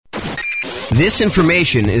This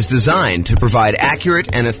information is designed to provide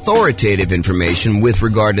accurate and authoritative information with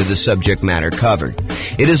regard to the subject matter covered.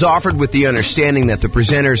 It is offered with the understanding that the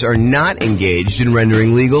presenters are not engaged in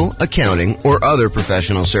rendering legal, accounting, or other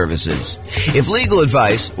professional services. If legal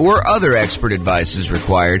advice or other expert advice is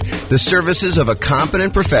required, the services of a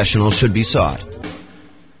competent professional should be sought.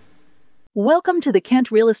 Welcome to the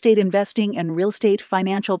Kent Real Estate Investing and Real Estate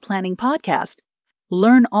Financial Planning Podcast.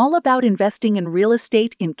 Learn all about investing in real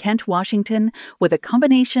estate in Kent, Washington, with a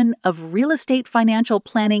combination of real estate financial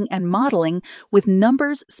planning and modeling with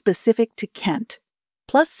numbers specific to Kent,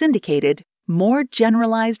 plus syndicated, more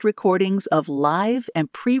generalized recordings of live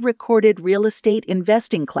and pre-recorded real estate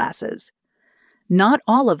investing classes. Not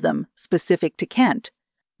all of them specific to Kent.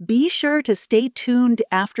 Be sure to stay tuned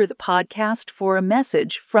after the podcast for a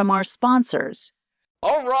message from our sponsors.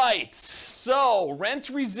 All right, so rent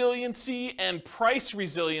resiliency and price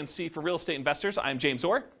resiliency for real estate investors. I'm James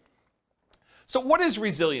Orr. So what is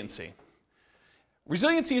resiliency?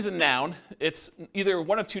 Resiliency is a noun. It's either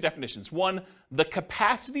one of two definitions. One, the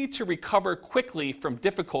capacity to recover quickly from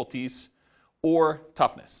difficulties or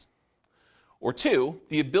toughness. Or two,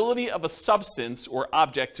 the ability of a substance or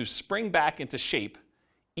object to spring back into shape,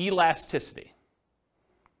 elasticity.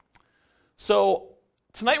 So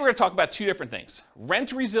tonight we're going to talk about two different things,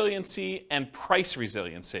 rent resiliency and price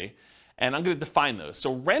resiliency, and I'm going to define those.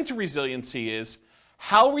 So rent resiliency is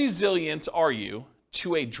how resilient are you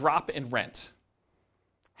to a drop in rent?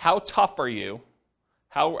 How tough are you?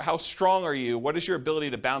 How strong are you? What is your ability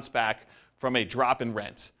to bounce back from a drop in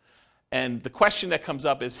rent? And the question that comes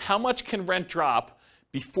up is how much can rent drop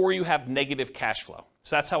before you have negative cash flow?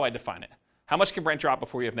 So that's how I define it. How much can rent drop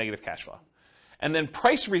before you have negative cash flow? And then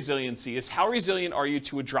price resiliency is how resilient are you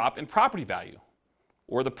to a drop in property value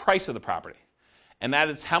or the price of the property. And that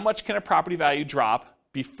is how much can a property value drop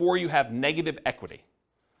before you have negative equity,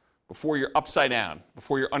 before you're upside down,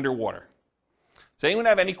 before you're underwater. Does anyone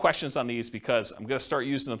have any questions on these? Because I'm going to start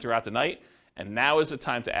using them throughout the night. And now is the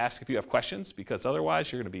time to ask if you have questions, because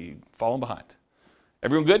otherwise you're going to be falling behind.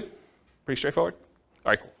 Everyone good? Pretty straightforward? All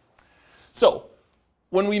right, cool. So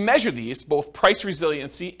when we measure these, both price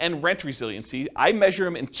resiliency and rent resiliency, I measure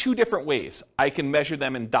them in two different ways. I can measure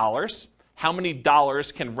them in dollars. How many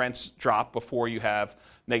dollars can rents drop before you have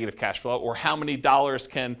negative cash flow? Or how many dollars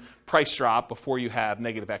can price drop before you have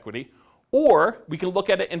negative equity? Or we can look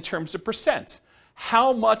at it in terms of percent.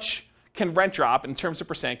 How much can rent drop in terms of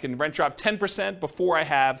percent? Can rent drop 10% before I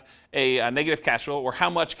have a negative cash flow? Or how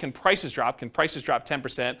much can prices drop? Can prices drop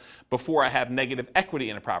 10% before I have negative equity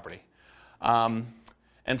in a property?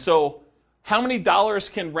 And so how many dollars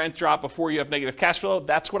can rent drop before you have negative cash flow?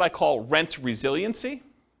 That's what I call rent resiliency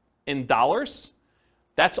in dollars.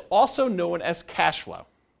 That's also known as cash flow.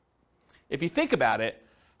 If you think about it,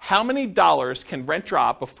 how many dollars can rent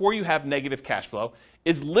drop before you have negative cash flow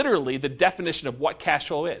is literally the definition of what cash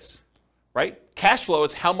flow is, right? Cash flow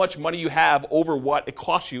is how much money you have over what it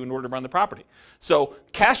costs you in order to run the property. So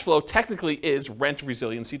cash flow technically is rent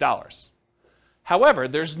resiliency dollars. However,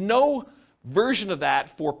 there's no version of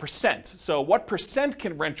that for percent. So what percent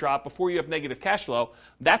can rent drop before you have negative cash flow?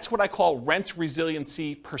 That's what I call rent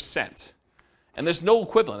resiliency percent. And there's no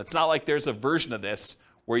equivalent. It's not like there's a version of this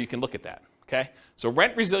where you can look at that, okay? So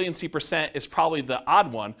rent resiliency percent is probably the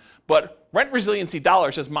odd one, but rent resiliency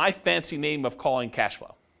dollars is my fancy name of calling cash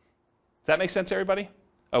flow. Does that make sense, everybody?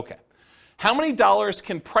 Okay. How many dollars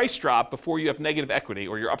can price drop before you have negative equity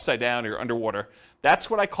or you're upside down or you're underwater? That's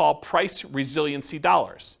what I call price resiliency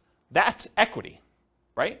dollars. That's equity,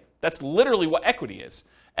 right? That's literally what equity is.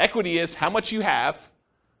 Equity is how much you have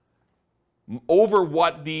over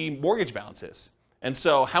what the mortgage balance is. And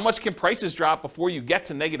so how much can prices drop before you get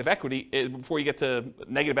to negative equity,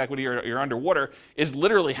 or you're underwater, is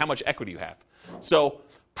literally how much equity you have. So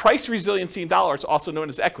price resiliency in dollars, also known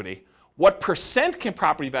as equity. What percent can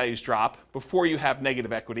property values drop before you have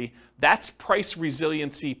negative equity? That's price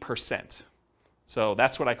resiliency percent. So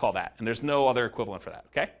that's what I call that. And there's no other equivalent for that,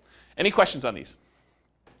 okay? Any questions on these?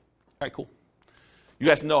 All right, cool. You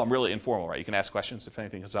guys know I'm really informal, right? You can ask questions if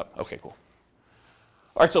anything comes up. Okay, cool.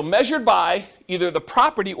 All right, so measured by either the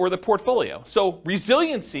property or the portfolio. So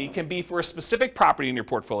resiliency can be for a specific property in your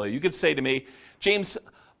portfolio. You could say to me, James,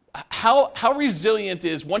 how resilient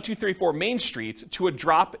is 1234 Main Street to a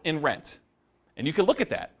drop in rent? And you can look at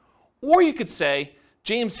that. Or you could say,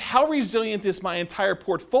 James, how resilient is my entire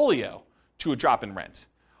portfolio to a drop in rent?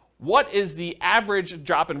 What is the average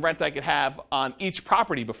drop in rent I could have on each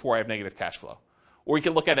property before I have negative cash flow? Or you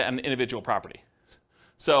can look at it on an individual property.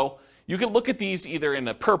 So you can look at these either in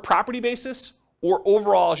a per property basis or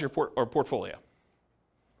overall as your portfolio.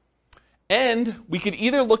 And we could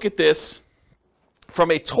either look at this from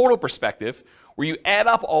a total perspective, where you add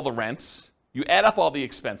up all the rents, you add up all the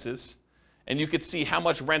expenses, and you could see how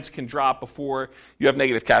much rents can drop before you have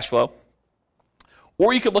negative cash flow.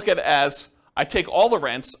 Or you could look at it as, I take all the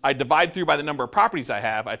rents, I divide through by the number of properties I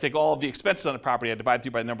have, I take all of the expenses on the property, I divide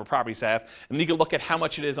through by the number of properties I have, and then you can look at how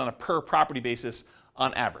much it is on a per property basis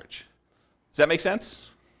on average. Does that make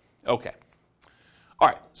sense? Okay. All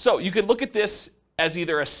right, so you could look at this as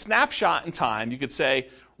either a snapshot in time. You could say,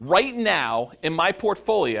 right now in my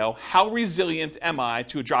portfolio, how resilient am I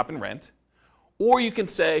to a drop in rent? Or you can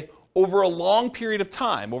say, over a long period of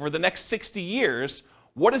time, over the next 60 years,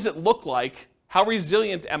 what does it look like? How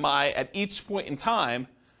resilient am I at each point in time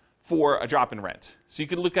for a drop in rent? So you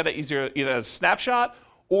can look at it either as a snapshot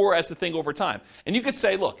or as the thing over time. And you could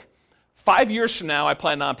say, look, 5 years from now, I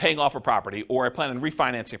plan on paying off a property, or I plan on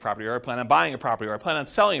refinancing a property, or I plan on buying a property, or I plan on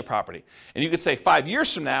selling a property. And you could say 5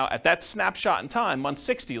 years from now, at that snapshot in time, month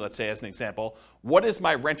 60, let's say as an example, what is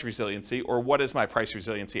my rent resiliency, or what is my price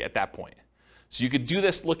resiliency at that point? So you could do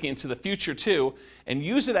this looking into the future too, and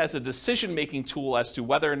use it as a decision-making tool as to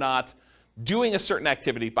whether or not doing a certain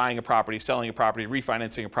activity, buying a property, selling a property,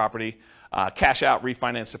 refinancing a property, cash out,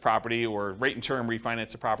 refinance a property, or rate and term,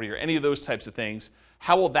 refinance a property, or any of those types of things,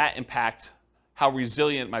 how will that impact how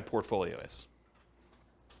resilient my portfolio is?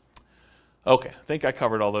 Okay, I think I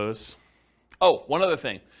covered all those. Oh, one other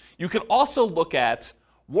thing. You can also look at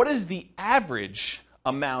what is the average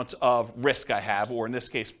amount of risk I have, or in this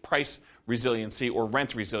case, price resiliency or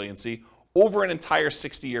rent resiliency, over an entire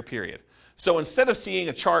 60-year period. So instead of seeing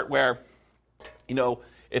a chart where,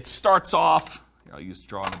 it starts off, I'll use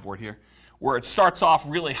draw on the board here, where it starts off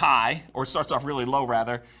really high, or it starts off really low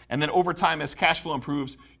rather, and then over time as cash flow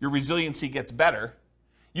improves, your resiliency gets better.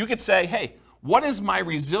 You could say, hey, what is my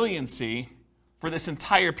resiliency for this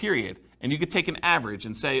entire period? And you could take an average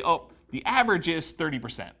and say, oh, the average is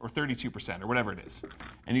 30% or 32% or whatever it is.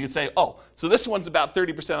 And you could say, oh, so this one's about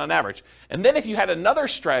 30% on average. And then if you had another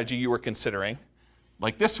strategy you were considering,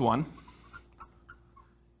 like this one,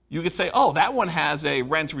 you could say, oh, that one has a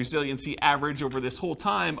rent resiliency average over this whole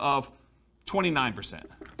time of 29%.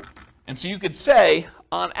 And so you could say,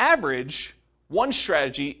 on average, one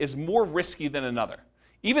strategy is more risky than another,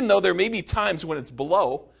 even though there may be times when it's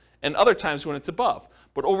below and other times when it's above.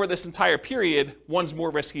 But over this entire period, one's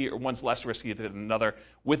more risky or one's less risky than another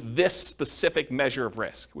with this specific measure of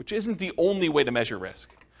risk, which isn't the only way to measure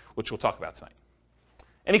risk, which we'll talk about tonight.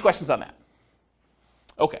 Any questions on that?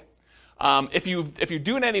 Okay. If you're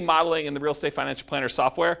doing any modeling in the Real Estate Financial Planner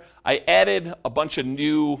software, I added a bunch of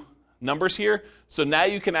new numbers here. So now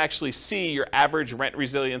you can actually see your average rent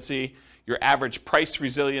resiliency, your average price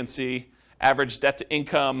resiliency, average debt to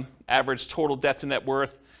income, average total debt to net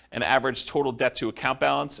worth, and average total debt to account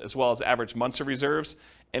balance, as well as average months of reserves.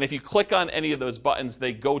 And if you click on any of those buttons,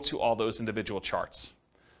 they go to all those individual charts.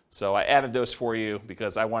 So I added those for you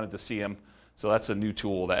because I wanted to see them. So that's a new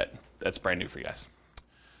tool that's brand new for you guys.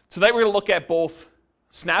 Tonight we're going to look at both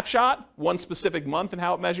snapshot, one specific month and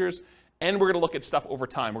how it measures, and we're going to look at stuff over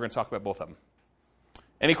time. We're going to talk about both of them.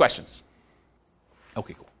 Any questions?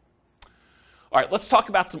 Okay, cool. All right, let's talk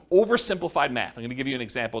about some oversimplified math. I'm going to give you an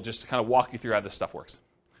example just to kind of walk you through how this stuff works.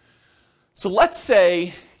 So let's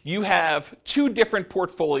say you have two different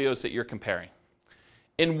portfolios that you're comparing.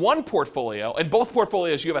 In one portfolio, in both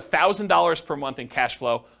portfolios, you have $1,000 per month in cash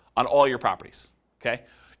flow on all your properties, okay?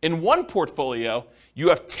 In one portfolio, you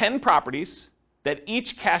have 10 properties that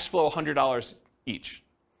each cash flow $100 each,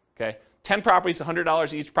 okay? 10 properties,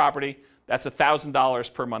 $100 each property, that's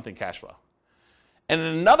 $1,000 per month in cash flow. And in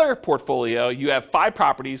another portfolio, you have 5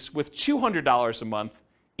 properties with $200 a month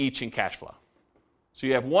each in cash flow. So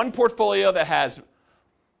you have one portfolio that has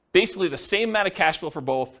basically the same amount of cash flow for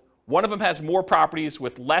both. One of them has more properties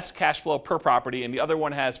with less cash flow per property, and the other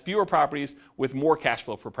one has fewer properties with more cash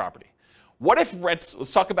flow per property. What if rents,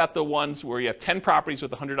 let's talk about the ones where you have 10 properties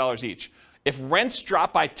with $100 each. If rents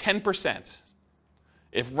drop by 10%,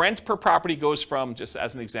 if rent per property goes from, just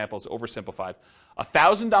as an example, it's oversimplified,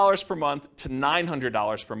 $1,000 per month to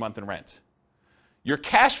 $900 per month in rent, your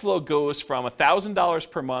cash flow goes from $1,000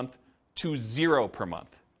 per month to $0 per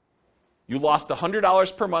month. You lost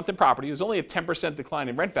 $100 per month in property. It was only a 10% decline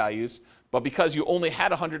in rent values, but because you only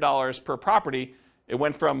had $100 per property, it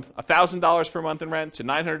went from $1,000 per month in rent to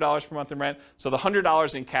 $900 per month in rent. So the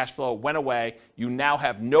 $100 in cash flow went away. You now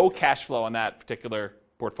have no cash flow on that particular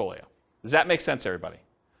portfolio. Does that make sense, everybody?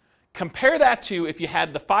 Compare that to if you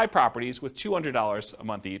had the 5 properties with $200 a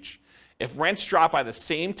month each. If rents drop by the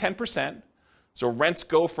same 10%, so rents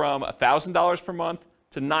go from $1,000 per month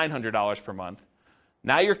to $900 per month,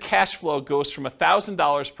 now your cash flow goes from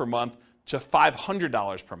 $1,000 per month to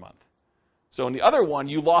 $500 per month. So in the other one,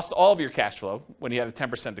 you lost all of your cash flow when you had a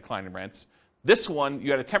 10% decline in rents. This one,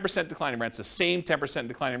 you had a 10% decline in rents, the same 10%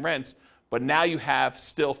 decline in rents, but now you have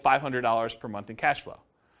still $500 per month in cash flow.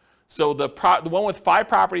 So the one with 5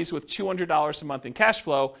 properties with $200 a month in cash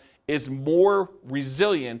flow is more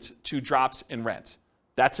resilient to drops in rent.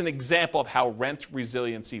 That's an example of how rent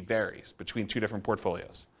resiliency varies between 2 different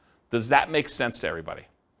portfolios. Does that make sense to everybody?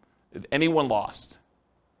 Did anyone lost?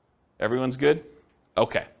 Everyone's good?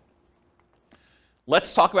 Okay.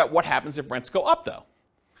 Let's talk about what happens if rents go up, though.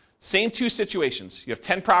 Same 2 situations. You have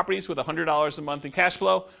 10 properties with $100 a month in cash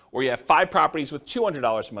flow, or you have 5 properties with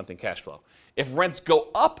 $200 a month in cash flow. If rents go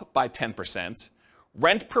up by 10%,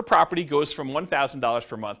 rent per property goes from $1,000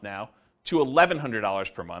 per month now to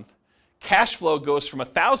 $1,100 per month. Cash flow goes from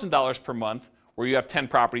 $1,000 per month, where you have 10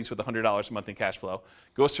 properties with $100 a month in cash flow,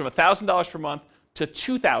 goes from $1,000 per month to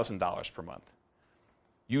 $2,000 per month.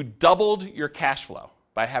 You doubled your cash flow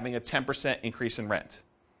by having a 10% increase in rent.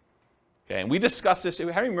 Okay, and we discussed this,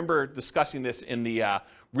 I remember discussing this in the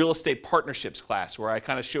real estate partnerships class, where I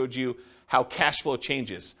kind of showed you how cash flow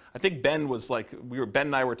changes. I think Ben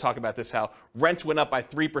and I were talking about this, how rent went up by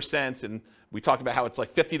 3%, and we talked about how it's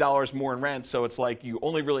like $50 more in rent, so it's like you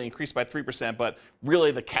only really increased by 3%, but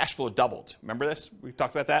really the cash flow doubled. Remember this? We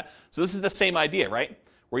talked about that? So this is the same idea, right?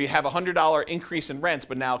 Where you have a $100 increase in rents,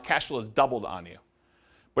 but now cash flow is doubled on you.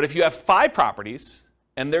 But if you have 5 properties,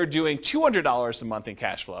 and they're doing $200 a month in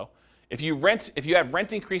cash flow, if you have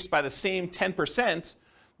rent increased by the same 10%,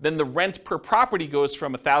 then the rent per property goes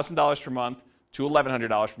from $1,000 per month to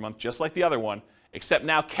 $1,100 per month, just like the other one, except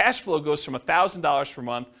now cash flow goes from $1,000 per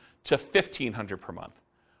month to $1,500 per month.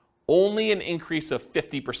 Only an increase of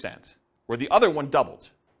 50%, where the other one doubled.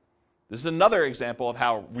 This is another example of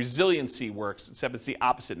how resiliency works, except it's the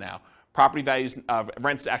opposite now. Property values,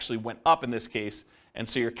 rents actually went up in this case, and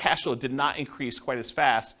so your cash flow did not increase quite as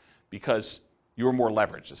fast because you were more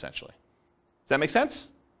leveraged, essentially. Does that make sense?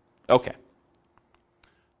 Okay.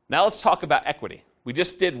 Now let's talk about equity. We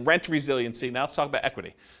just did rent resiliency. Now let's talk about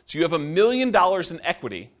equity. So you have $1 million in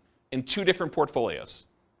equity in 2 different portfolios.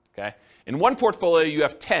 Okay? In one portfolio, you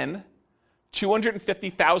have 10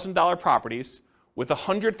 $250,000 properties with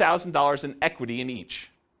 $100,000 in equity in each.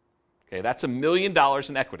 Okay, that's $1 million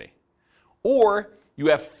in equity. Or you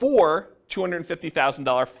have 4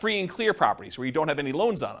 $250,000 free and clear properties where you don't have any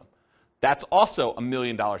loans on them. That's also $1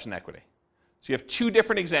 million in equity. So you have 2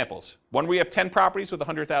 different examples. One where you have 10 properties with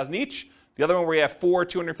 $100,000 each. The other one where you have 4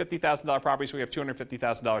 $250,000 properties where you have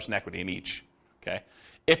 $250,000 in equity in each. Okay?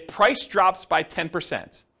 If price drops by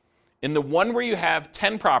 10%, in the one where you have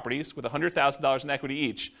 10 properties with $100,000 in equity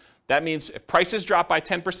each, that means if prices drop by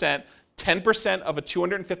 10%, 10% of a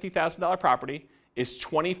 $250,000 property is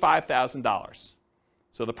 $25,000.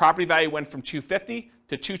 So the property value went from $250,000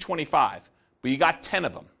 to $225,000, but you got 10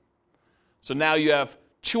 of them. So now you have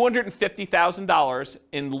 $250,000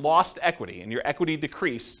 in lost equity, and your equity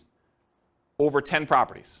decreased over 10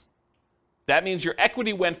 properties. That means your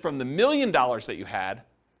equity went from the $1 million that you had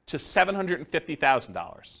to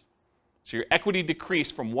 $750,000. So your equity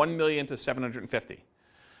decreased from $1 million to $750,000.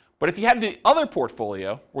 But if you had the other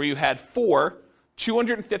portfolio where you had 4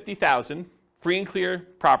 $250,000 free and clear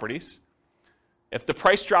properties, if the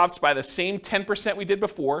price drops by the same 10% we did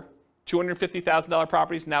before, $250,000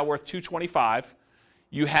 properties now worth $225,000,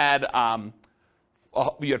 you had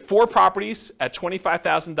 4 properties at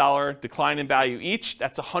 $25,000 decline in value each.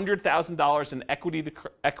 That's $100,000 in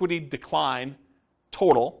equity decline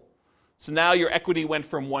total. So now your equity went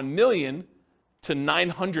from $1 million to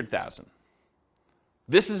 $900,000.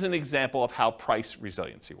 This is an example of how price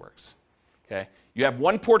resiliency works. Okay? You have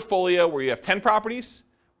one portfolio where you have 10 properties,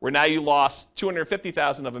 where now you lost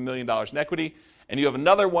 $250,000 of $1 million in equity, and you have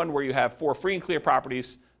another one where you have 4 free and clear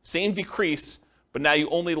properties, same decrease, but now you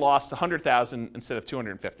only lost $100,000 instead of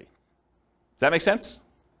 $250,000. Does that make sense?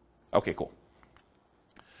 Okay, cool.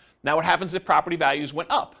 Now what happens if property values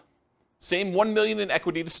went up? Same $1 million in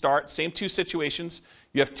equity to start, same 2 situations.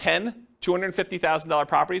 You have 10 $250,000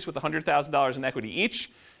 properties with $100,000 in equity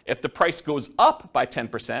each. If the price goes up by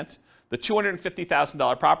 10%, the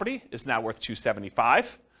 $250,000 property is now worth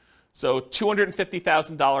 $275,000. So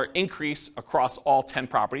 $250,000 increase across all 10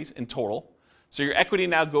 properties in total. So your equity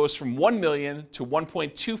now goes from $1 million to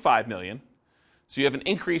 $1.25 million. So you have an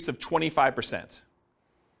increase of 25%.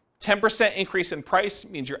 10% increase in price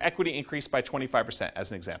means your equity increased by 25%,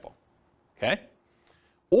 as an example. Okay?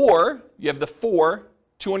 Or you have the 4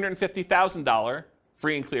 $250,000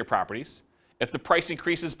 free and clear properties. If the price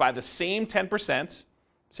increases by the same 10%,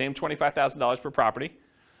 same $25,000 per property,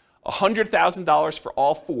 $100,000 for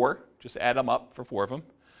all 4, just add them up for 4 of them.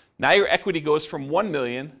 Now your equity goes from $1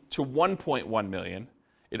 million to $1.1 million,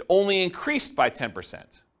 It only increased by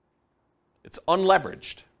 10%. It's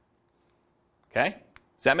unleveraged. Okay?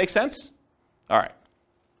 Does that make sense? All right.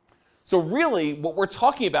 So really, what we're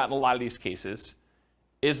talking about in a lot of these cases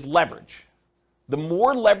is leverage. The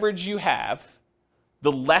more leverage you have,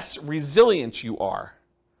 the less resilient you are.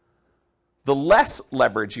 The less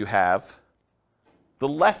leverage you have,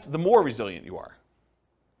 the more resilient you are.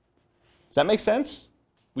 Does that make sense?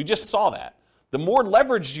 We just saw that. The more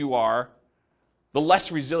leveraged you are, the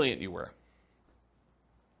less resilient you were.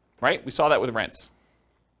 Right? We saw that with rents.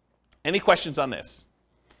 Any questions on this?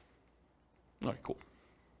 All right, cool.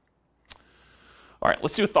 All right,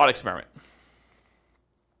 let's do a thought experiment.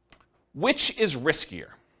 Which is riskier?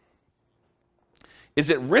 Is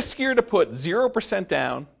it riskier to put 0%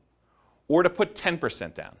 down or to put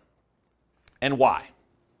 10% down? And why?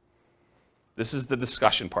 This is the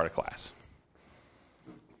discussion part of class.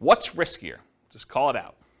 What's riskier? Just call it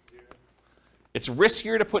out. It's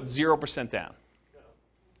riskier to put 0% down.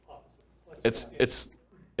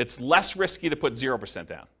 It's less risky to put 0%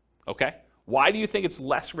 down. Okay? Why do you think it's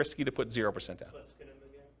less risky to put 0% down? Less skin in the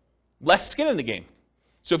game. Less skin in the game.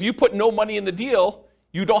 So if you put no money in the deal,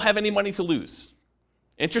 you don't have any money to lose.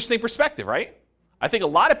 Interesting perspective, right? I think a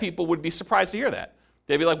lot of people would be surprised to hear that.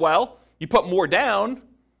 They'd be like, well, you put more down,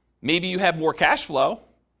 maybe you have more cash flow,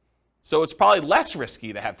 so it's probably less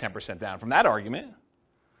risky to have 10% down from that argument,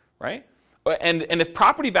 right? And if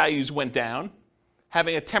property values went down,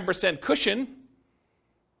 having a 10% cushion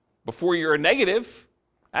before you're a negative,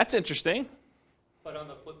 that's interesting. But on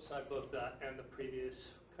the flip side, both that and the previous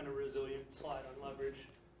kind of resilient slide on leverage,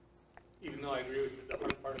 even though I agree with you, the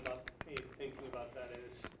hard part about me thinking about that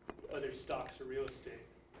is whether stocks or real estate,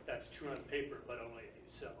 that's true on paper, but only if you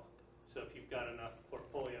sell. So if you've got enough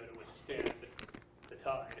portfolio to withstand the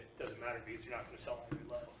tide, it doesn't matter because you're not going to sell every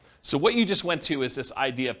low. So what you just went to is this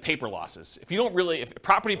idea of paper losses. If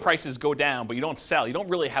property prices go down but you don't sell, you don't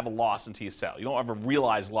really have a loss until you sell. You don't have a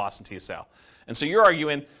realized loss until you sell. And so you're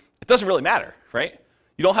arguing it doesn't really matter, right?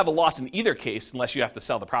 You don't have a loss in either case unless you have to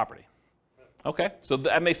sell the property. Okay, so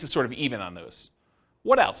that makes it sort of even on those.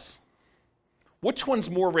 What else? Which one's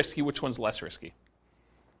more risky, which one's less risky?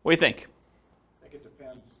 What do you think? I think it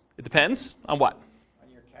depends. It depends on what?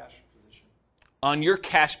 On your cash position. On your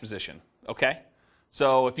cash position, okay?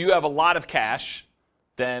 So if you have a lot of cash,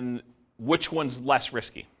 then which one's less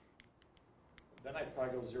risky? Then I'd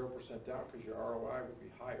probably go 0% down because your ROI would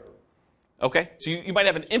be higher. Okay, so you might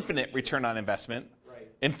have an infinite return on investment, Right.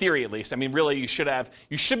 in theory at least. I mean, really, you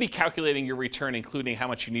should be calculating your return, including how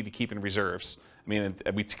much you need to keep in reserves. I mean,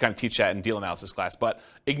 we kind of teach that in deal analysis class. But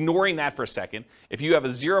ignoring that for a second, if you have a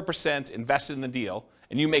 0% invested in the deal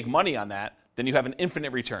and you make money on that, then you have an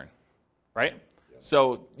infinite return, right? Yeah.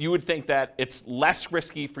 So you would think that it's less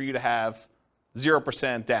risky for you to have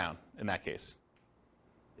 0% down in that case.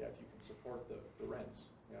 Yeah, if you can support the rents.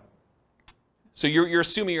 Yeah. So you're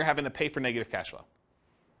assuming you're having to pay for negative cash flow.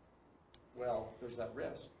 Well, there's that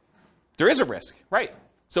risk. There is a risk, right?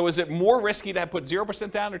 So is it more risky to put 0%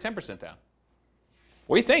 down or 10% down?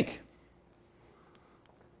 What do you think?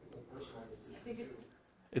 It's a personal decision. I think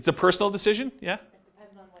It's a personal decision, yeah? it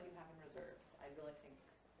depends on what you have in reserves. I really think.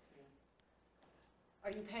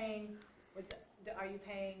 Are you paying?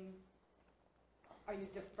 Are you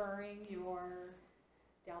deferring your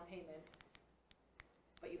down payment?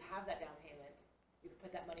 But you have that down payment. You can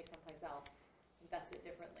put that money someplace else, invest it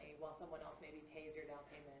differently, while someone else maybe pays your down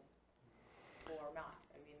payment or not.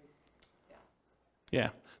 I mean, yeah. Yeah.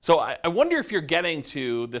 So I wonder if you're getting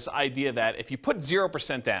to this idea that if you put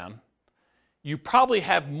 0% down, you probably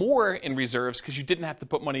have more in reserves because you didn't have to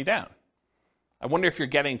put money down. I wonder if you're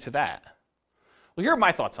getting to that. Well, here are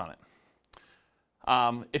my thoughts on it.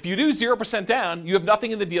 If you do 0% down, you have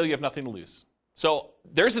nothing in the deal, you have nothing to lose. So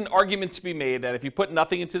there's an argument to be made that if you put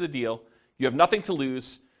nothing into the deal, you have nothing to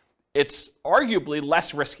lose. It's arguably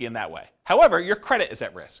less risky in that way. However, your credit is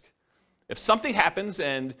at risk. If something happens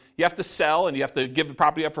and you have to sell and you have to give the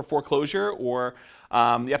property up for foreclosure, or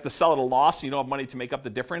you have to sell at a loss and you don't have money to make up the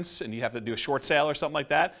difference and you have to do a short sale or something like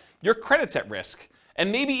that, your credit's at risk.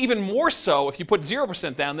 And maybe even more so if you put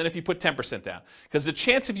 0% down than if you put 10% down. Because the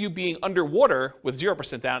chance of you being underwater with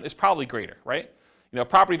 0% down is probably greater, right? You know,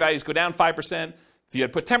 property values go down 5%. If you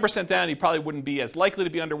had put 10% down, you probably wouldn't be as likely to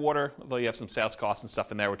be underwater, although you have some sales costs and stuff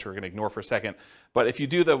in there, which we're going to ignore for a second. But if you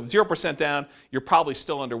do the 0% down, you're probably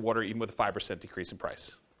still underwater even with a 5% decrease in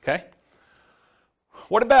price, okay?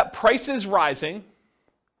 What about prices rising?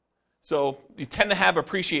 So you tend to have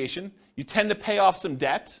appreciation. You tend to pay off some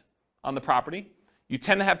debt on the property. You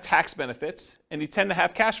tend to have tax benefits, and you tend to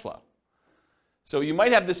have cash flow. So you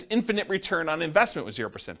might have this infinite return on investment with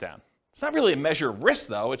 0% down. It's not really a measure of risk,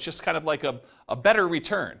 though. It's just kind of like a better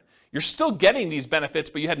return. You're still getting these benefits,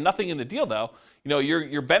 but you had nothing in the deal, though.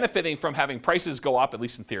 You're benefiting from having prices go up, at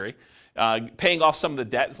least in theory, paying off some of the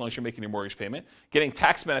debt as long as you're making your mortgage payment, getting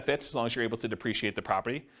tax benefits as long as you're able to depreciate the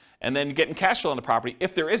property, and then getting cash flow on the property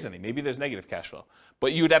if there is any. Maybe there's negative cash flow.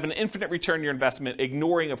 But you would have an infinite return on your investment,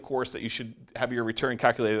 ignoring, of course, that you should have your return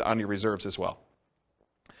calculated on your reserves as well.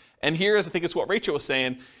 And here's, I think it's what Rachel was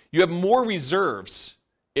saying, you have more reserves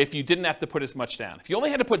if you didn't have to put as much down. If you only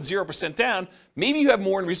had to put 0% down, maybe you have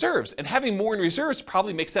more in reserves. And having more in reserves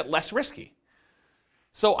probably makes that less risky.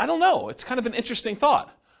 So I don't know. It's kind of an interesting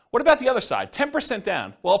thought. What about the other side? 10%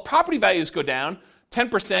 down. Well, property values go down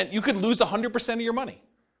 10%. You could lose 100% of your money.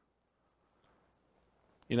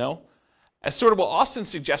 As sort of what Austin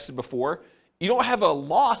suggested before, you don't have a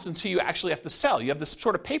loss until you actually have to sell. You have this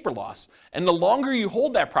sort of paper loss. And the longer you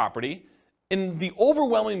hold that property, in the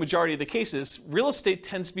overwhelming majority of the cases, real estate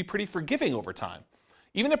tends to be pretty forgiving over time.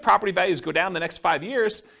 Even if property values go down the next 5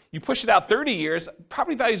 years, you push it out 30 years,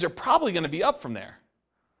 property values are probably going to be up from there,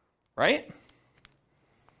 right?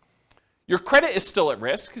 Your credit is still at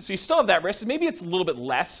risk, so you still have that risk. Maybe it's a little bit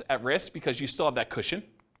less at risk because you still have that cushion.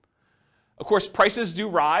 Of course, prices do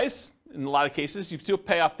rise. In a lot of cases, you still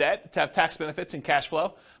pay off debt to have tax benefits and cash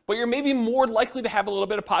flow, but you're maybe more likely to have a little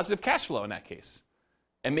bit of positive cash flow in that case.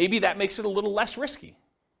 And maybe that makes it a little less risky.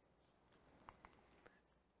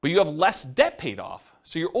 But you have less debt paid off.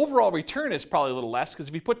 So your overall return is probably a little less because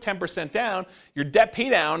if you put 10% down, your debt pay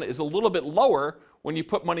down is a little bit lower when you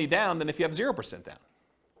put money down than if you have 0% down.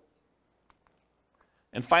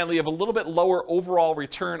 And finally, you have a little bit lower overall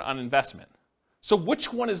return on investment. So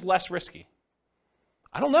which one is less risky?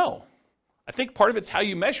 I don't know. I think part of it's how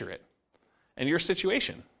you measure it and your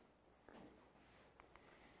situation.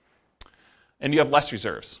 And you have less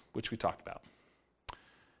reserves, which we talked about.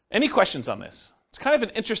 Any questions on this? It's kind of an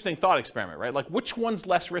interesting thought experiment, right? Like, which one's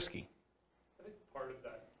less risky? I think part of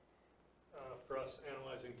that, for us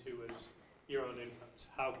analyzing too, is your own incomes.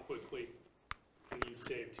 How quickly can you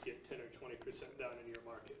save to get 10 or 20% down in your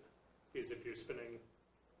market? Because if you're spending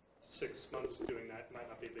 6 months doing that, it might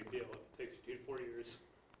not be a big deal. If it takes you 2 to 4 years,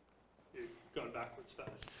 you're going backwards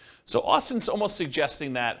fast. So Austin's almost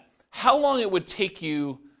suggesting that how long it would take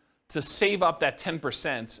you to save up that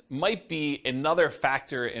 10% might be another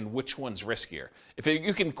factor in which one's riskier. If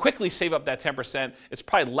you can quickly save up that 10%, it's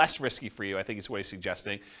probably less risky for you, I think is what he's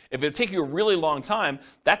suggesting. If it would take you a really long time,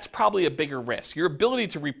 that's probably a bigger risk. Your ability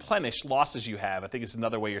to replenish losses you have, I think is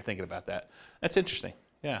another way you're thinking about that. That's interesting,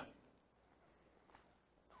 yeah.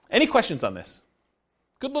 Any questions on this?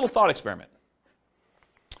 Good little thought experiment.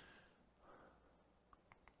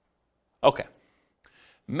 Okay.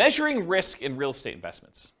 Measuring risk in real estate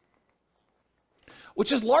investments,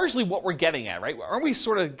 which is largely what we're getting at, right? Aren't we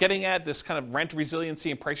sort of getting at this kind of rent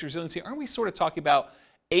resiliency and price resiliency? Aren't we sort of talking about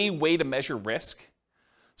a way to measure risk?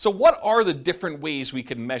 So what are the different ways we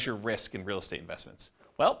can measure risk in real estate investments?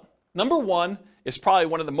 Well, number one is probably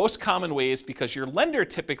one of the most common ways because your lender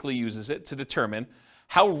typically uses it to determine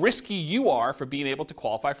how risky you are for being able to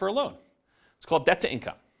qualify for a loan. It's called debt to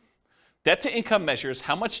income. Debt to income measures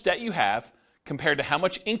how much debt you have compared to how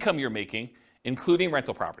much income you're making, including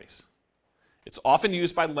rental properties. It's often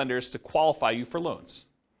used by lenders to qualify you for loans.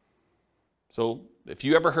 So if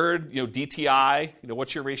you ever heard, DTI,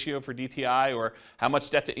 what's your ratio for DTI or how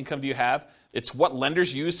much debt to income do you have? It's what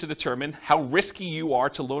lenders use to determine how risky you are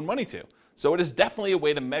to loan money to. So it is definitely a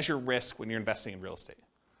way to measure risk when you're investing in real estate.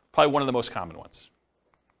 Probably one of the most common ones.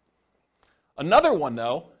 Another one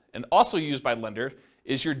though, and also used by lender,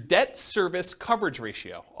 is your debt service coverage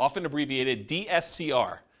ratio, often abbreviated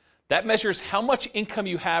DSCR. That measures how much income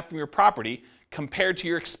you have from your property compared to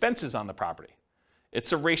your expenses on the property.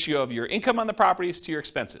 It's a ratio of your income on the properties to your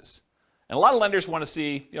expenses. And a lot of lenders want to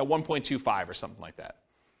see 1.25 or something like that.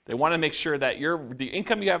 They want to make sure that the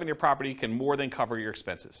income you have in your property can more than cover your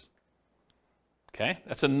expenses. Okay?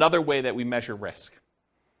 That's another way that we measure risk.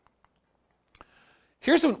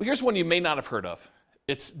 Here's one you may not have heard of.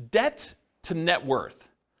 It's debt to net worth.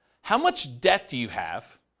 How much debt do you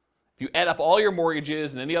have? If you add up all your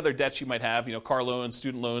mortgages and any other debts you might have, car loans,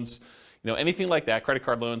 student loans, anything like that, credit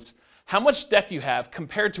card loans, how much debt do you have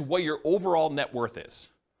compared to what your overall net worth is?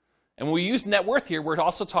 And when we use net worth here, we're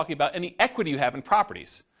also talking about any equity you have in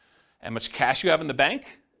properties. How much cash you have in the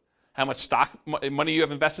bank, how much stock money you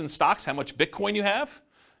have invested in stocks, how much Bitcoin you have,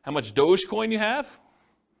 how much Dogecoin you have,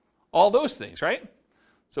 all those things, right?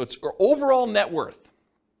 So it's your overall net worth,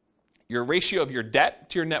 your ratio of your debt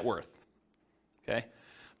to your net worth, okay?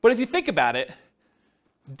 But if you think about it,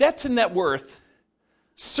 debt to net worth,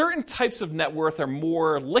 certain types of net worth are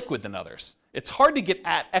more liquid than others. It's hard to get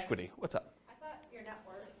at equity. What's up? I thought your net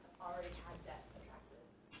worth already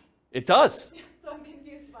It does. So I'm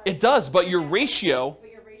confused by It does, but your ratio,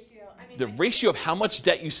 But your ratio, I mean. the ratio of how much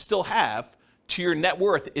debt you still have to your net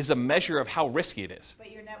worth is a measure of how risky it is.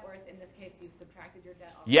 But your net worth, in this case, you've subtracted your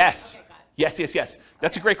debt off. Yes. Okay, got it. Yes.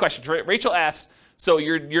 That's a great question. Rachel asked, so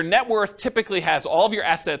your net worth typically has all of your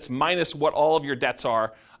assets minus what all of your debts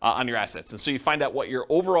are on your assets. And so you find out what your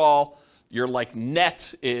overall, your like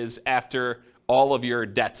net is after all of your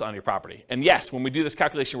debts on your property. And yes, when we do this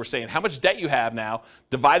calculation, we're saying how much debt you have now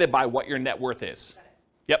divided by what your net worth is. Got it.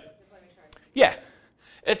 Yep. Just want to make sure. Yeah.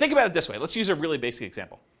 And think about it this way. Let's use a really basic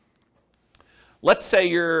example. Let's say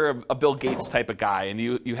you're a Bill Gates type of guy and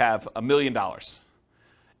you have $1 million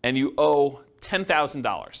and you owe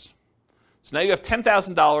 $10,000. So now you have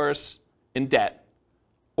 $10,000 in debt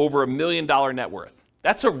over $1 million net worth.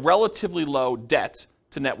 That's a relatively low debt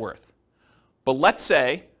to net worth. But let's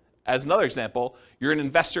say, as another example, you're an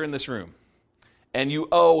investor in this room and you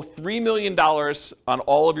owe $3 million on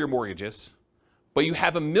all of your mortgages, but you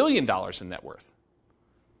have $1 million in net worth.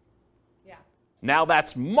 Yeah. Now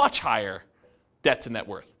that's much higher debt to net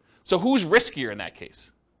worth. So who's riskier in that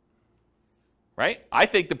case? Right? I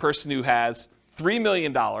think the person who has $3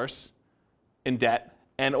 million in debt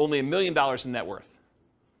and only $1 million in net worth,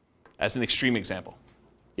 as an extreme example.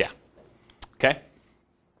 Yeah. Okay?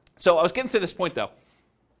 So I was getting to this point though.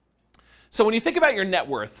 So when you think about your net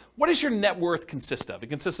worth, what does your net worth consist of? It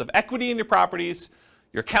consists of equity in your properties,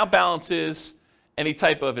 your account balances, any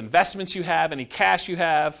type of investments you have, any cash you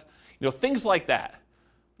have, things like that.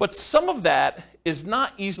 But some of that is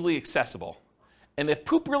not easily accessible. And if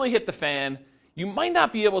poop really hit the fan, you might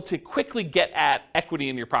not be able to quickly get at equity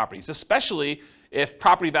in your properties, especially if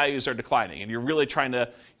property values are declining and you're really trying to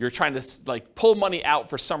like pull money out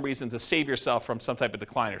for some reason to save yourself from some type of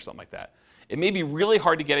decline or something like that. It may be really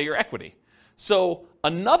hard to get at your equity. So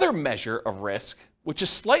another measure of risk, which is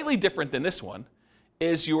slightly different than this one,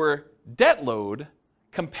 is your debt load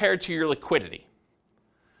compared to your liquidity.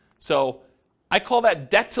 So I call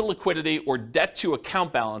that debt to liquidity or debt to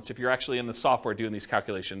account balance if you're actually in the software doing these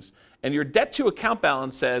calculations. And your debt to account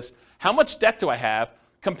balance says, how much debt do I have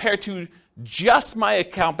compared to just my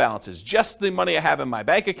account balances, just the money I have in my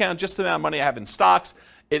bank account, just the amount of money I have in stocks.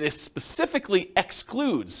 It is specifically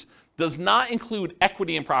excludes, does not include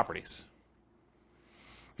equity in properties.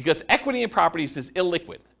 Because equity in properties is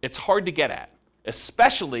illiquid. It's hard to get at,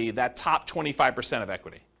 especially that top 25% of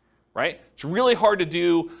equity, right? It's really hard to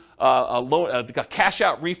do a cash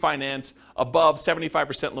out refinance above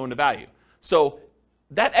 75% loan to value. So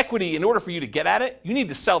that equity, in order for you to get at it, you need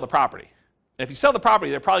to sell the property. And if you sell the property,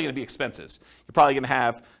 there are probably going to be expenses. You're probably going to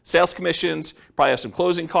have sales commissions, probably have some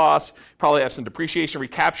closing costs, probably have some depreciation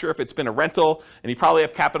recapture if it's been a rental, and you probably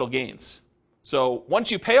have capital gains. So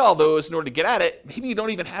once you pay all those in order to get at it, maybe you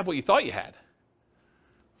don't even have what you thought you had.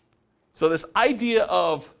 So this idea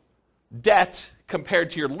of debt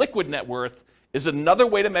compared to your liquid net worth is another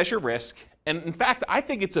way to measure risk. And in fact, I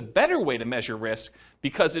think it's a better way to measure risk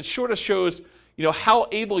because it sort of shows, how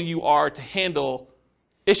able you are to handle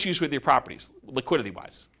issues with your properties,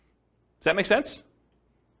 liquidity-wise. Does that make sense?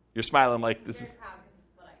 You're smiling like this is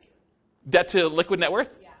What I use. debt to liquid net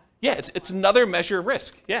worth? Yeah. Yeah, it's another measure of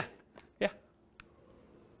risk. Yeah.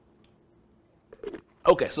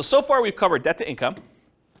 Okay, so far we've covered debt to income,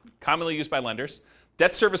 commonly used by lenders,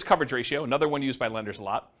 debt service coverage ratio, another one used by lenders a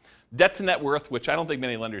lot, debt to net worth, which I don't think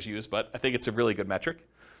many lenders use, but I think it's a really good metric,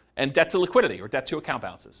 and debt to liquidity or debt to account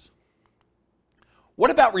balances. What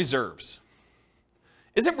about reserves?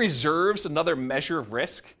 Isn't reserves another measure of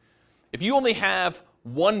risk? If you only have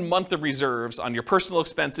 1 month of reserves on your personal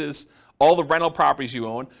expenses, all the rental properties you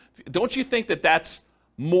own, don't you think that that's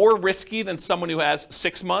more risky than someone who has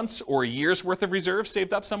 6 months or a year's worth of reserves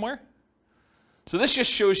saved up somewhere? So this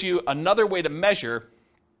just shows you another way to measure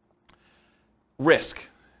risk.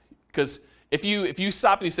 Because if you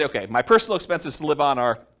stop and you say, okay, my personal expenses to live on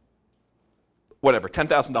are whatever,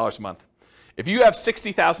 $10,000 a month. If you have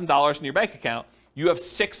 $60,000 in your bank account, you have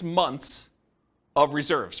 6 months of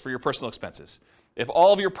reserves for your personal expenses. If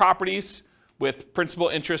all of your properties with principal,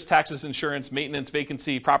 interest, taxes, insurance, maintenance,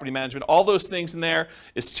 vacancy, property management, all those things in there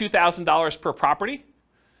is $2,000 per property.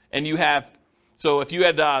 And so if you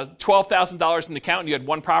had $12,000 in the account and you had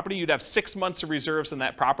one property, you'd have 6 months of reserves in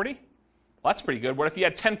that property. Well, that's pretty good. What if you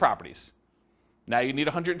had 10 properties? Now you need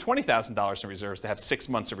 $120,000 in reserves to have 6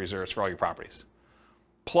 months of reserves for all your properties.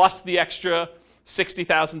 Plus the extra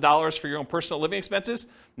 $60,000 for your own personal living expenses.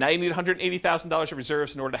 Now you need $180,000 of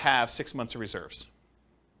reserves in order to have 6 months of reserves.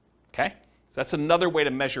 Okay? So that's another way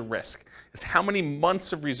to measure risk, is how many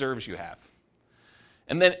months of reserves you have.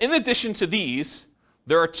 And then in addition to these,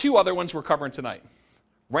 there are 2 other ones we're covering tonight.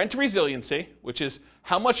 Rent resiliency, which is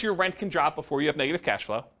how much your rent can drop before you have negative cash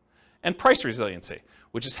flow, and price resiliency,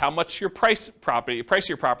 which is how much your price of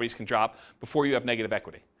your properties can drop before you have negative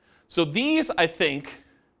equity. So these, I think,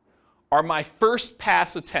 are my first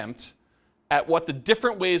pass attempt at what the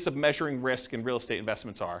different ways of measuring risk in real estate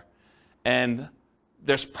investments are. And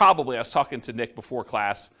there's probably, I was talking to Nick before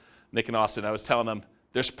class, Nick and Austin, I was telling them,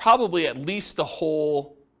 there's probably at least a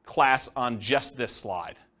whole class on just this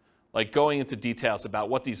slide, like going into details about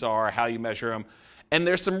what these are, how you measure them. And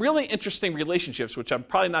there's some really interesting relationships, which I'm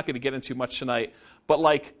probably not going to get into much tonight, but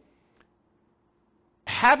like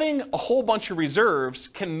having a whole bunch of reserves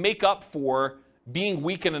can make up for being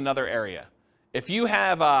weak in another area. If you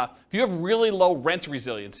have really low rent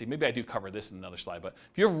resiliency, maybe I do cover this in another slide, but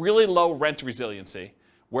if you have really low rent resiliency,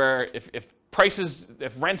 where if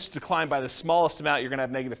rents decline by the smallest amount, you're going to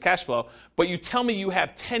have negative cash flow, but you tell me you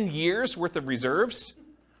have 10 years worth of reserves,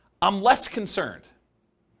 I'm less concerned,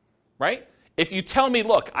 right? If you tell me,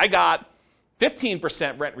 look, I got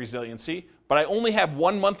 15% rent resiliency, but I only have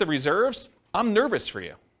 1 month of reserves, I'm nervous for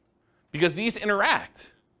you because these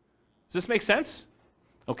interact. Does this make sense?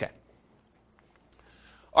 Okay.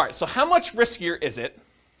 All right, so how much riskier is it?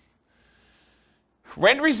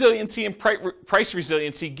 Rent resiliency and price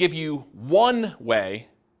resiliency give you one way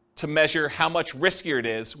to measure how much riskier it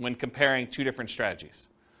is when comparing two different strategies.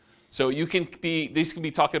 So these can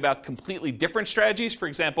be talking about completely different strategies. For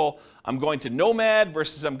example, I'm going to Nomad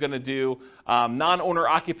versus I'm going to do non-owner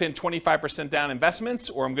occupant 25% down investments,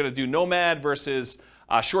 or I'm going to do Nomad versus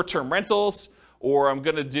short-term rentals, or I'm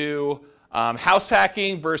going to do house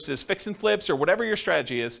hacking versus fix and flips, or whatever your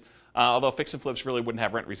strategy is, although fix and flips really wouldn't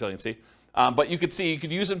have rent resiliency. But you could see you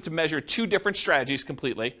could use them to measure two different strategies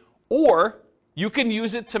completely, or you can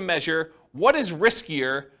use it to measure what is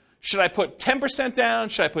riskier. Should I put 10% down?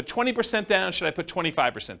 Should I put 20% down? Should I put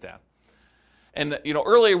 25% down? And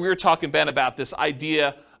earlier we were talking, Ben, about this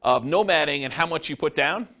idea of nomading and how much you put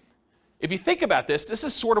down. If you think about this, this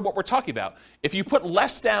is sort of what we're talking about. If you put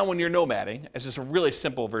less down when you're nomading, as is a really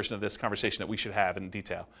simple version of this conversation that we should have in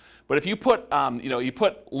detail. But if you put,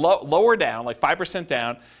 lower down, like 5%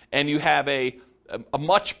 down, and you have a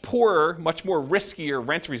much poorer, much more riskier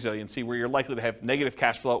rent resiliency, where you're likely to have negative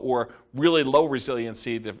cash flow or really low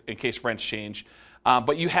resiliency in case rents change,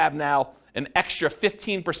 but you have now an extra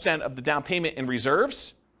 15% of the down payment in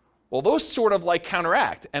reserves, well, those sort of like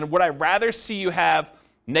counteract. And would I rather see you have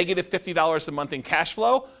negative $50 a month in cash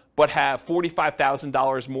flow, but have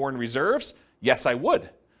 $45,000 more in reserves? Yes, I would.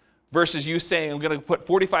 Versus you saying, I'm going to put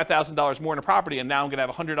 $45,000 more in a property and now I'm going to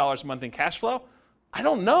have $100 a month in cash flow? I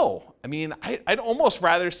don't know. I mean, I'd almost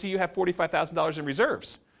rather see you have $45,000 in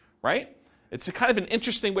reserves, right? It's a kind of an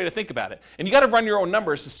interesting way to think about it. And you got to run your own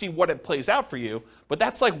numbers to see what it plays out for you. But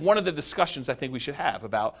that's like one of the discussions I think we should have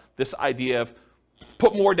about this idea of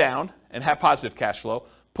put more down and have positive cash flow,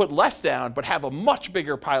 put less down but have a much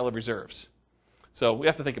bigger pile of reserves. So we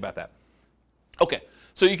have to think about that. Okay,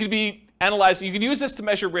 so you could be analyzing, you can use this to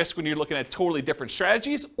measure risk when you're looking at totally different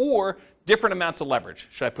strategies or different amounts of leverage.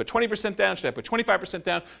 Should I put 20% down? Should I put 25%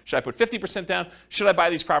 down? Should I put 50% down? Should I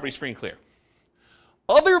buy these properties free and clear?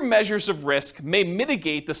 Other measures of risk may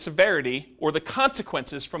mitigate the severity or the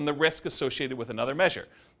consequences from the risk associated with another measure.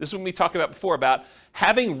 This is what we talked about before about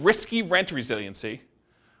having risky rent resiliency,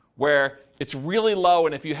 where it's really low,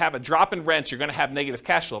 and if you have a drop in rents, you're going to have negative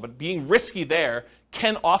cash flow. But being risky there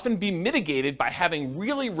can often be mitigated by having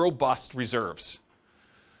really robust reserves.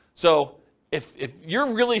 So if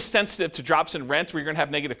you're really sensitive to drops in rent where you're going to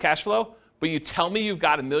have negative cash flow, but you tell me you've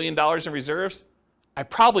got $1 million in reserves, I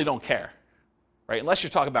probably don't care, right? Unless you're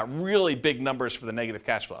talking about really big numbers for the negative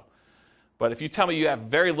cash flow. But if you tell me you have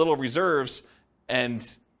very little reserves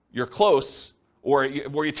and you're close, or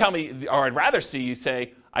you tell me, or I'd rather see you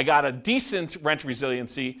say, I got a decent rent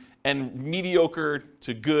resiliency and mediocre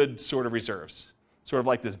to good sort of reserves. Sort of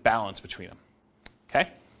like this balance between them,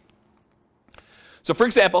 okay? So for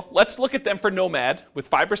example, let's look at them for Nomad with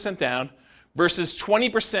 5% down versus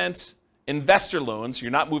 20% investor loans.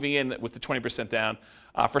 You're not moving in with the 20% down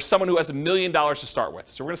for someone who has $1 million to start with.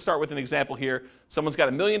 So we're going to start with an example here. Someone's got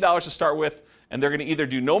 $1 million to start with, and they're going to either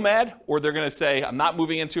do Nomad or they're going to say, I'm not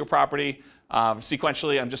moving into a property.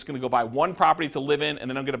 Sequentially, I'm just going to go buy one property to live in, and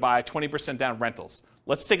then I'm going to buy 20% down rentals.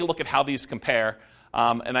 Let's take a look at how these compare.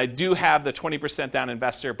 And I do have the 20% down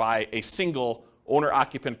investor buy a single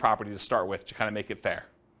owner-occupant property to start with to kind of make it fair,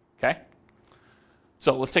 okay?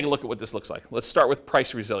 So let's take a look at what this looks like. Let's start with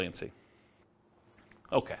price resiliency.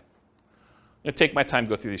 Okay. I'm going to take my time to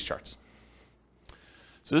go through these charts.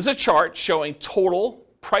 So this is a chart showing total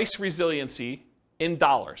price resiliency in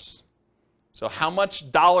dollars. So how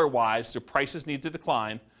much dollar-wise do prices need to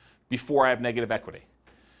decline before I have negative equity?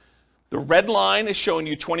 The red line is showing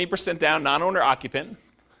you 20% down non-owner occupant.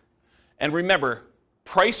 And remember,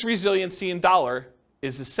 price resiliency in dollar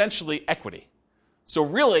is essentially equity. So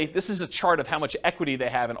really, this is a chart of how much equity they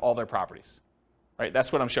have in all their properties. Right?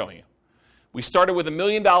 That's what I'm showing you. We started with $1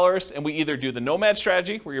 million, and we either do the nomad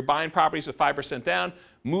strategy, where you're buying properties with 5% down,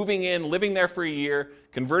 moving in, living there for a year,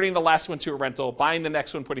 converting the last one to a rental, buying the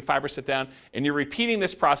next one, putting 5% down, and you're repeating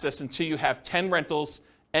this process until you have 10 rentals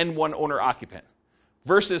and 1 owner-occupant,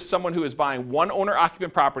 versus someone who is buying 1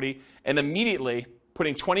 owner-occupant property and immediately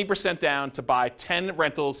putting 20% down to buy 10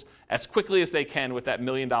 rentals as quickly as they can with that $1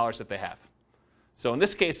 million that they have. So in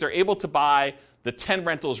this case, they're able to buy the 10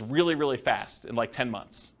 rentals really, really fast in like 10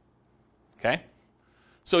 months. Okay?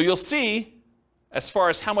 So you'll see, as far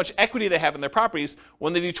as how much equity they have in their properties,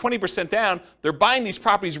 when they do 20% down, they're buying these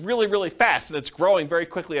properties really, really fast, and it's growing very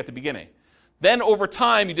quickly at the beginning. Then over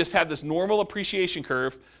time, you just have this normal appreciation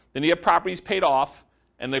curve. Then you have properties paid off,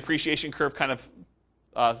 and the appreciation curve kind of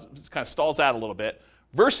stalls out a little bit,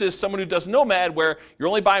 versus someone who does nomad, where you're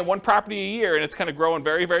only buying 1 property a year, and it's kind of growing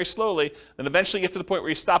very, very slowly. Then eventually you get to the point where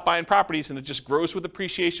you stop buying properties, and it just grows with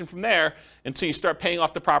appreciation from there until you start paying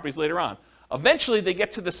off the properties later on. Eventually, they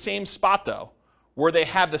get to the same spot, though, where they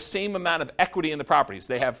have the same amount of equity in the properties.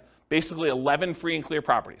 They have basically 11 free and clear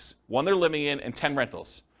properties, 1 they're living in, and 10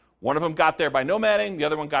 rentals. One of them got there by nomading, the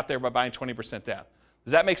other one got there by buying 20% down.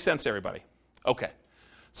 Does that make sense to everybody? Okay.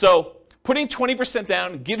 So putting 20%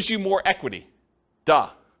 down gives you more equity. Duh.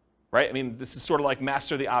 Right? I mean, this is sort of like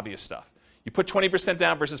master the obvious stuff. You put 20%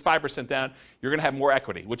 down versus 5% down, you're going to have more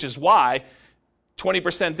equity, which is why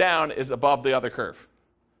 20% down is above the other curve.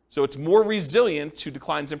 So it's more resilient to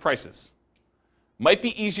declines in prices. Might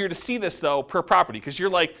be easier to see this, though, per property, because you're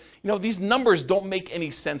like, these numbers don't make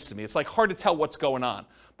any sense to me. It's like hard to tell what's going on.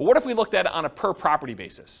 But what if we looked at it on a per property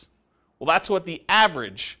basis? Well, that's what the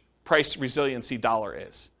average price resiliency dollar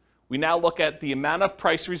is. We now look at the amount of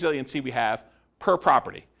price resiliency we have per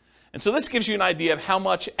property. And so this gives you an idea of how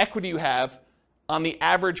much equity you have on the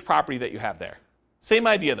average property that you have there. Same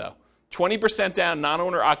idea, though. 20% down,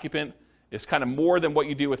 non-owner occupant, is kind of more than what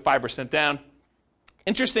you do with 5% down.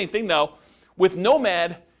 Interesting thing, though, with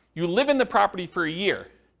nomad, you live in the property for a year.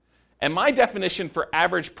 And my definition for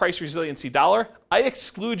average price resiliency dollar, I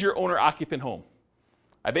exclude your owner-occupant home.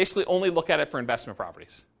 I basically only look at it for investment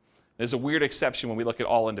properties. There's a weird exception when we look at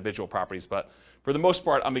all individual properties, but for the most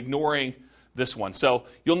part, I'm ignoring this one. So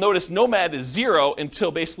you'll notice nomad is 0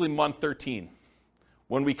 until basically month 13,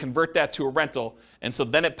 when we convert that to a rental. And so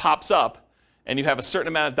then it pops up, and you have a certain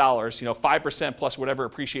amount of dollars, 5% plus whatever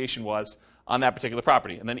appreciation was on that particular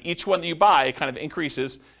property. And then each one that you buy, it kind of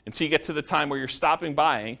increases until you get to the time where you're stopping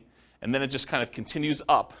buying, and then it just kind of continues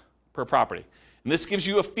up per property. And this gives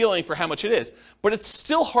you a feeling for how much it is. But it's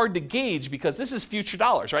still hard to gauge because this is future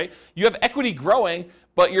dollars, right? You have equity growing,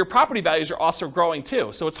 but your property values are also growing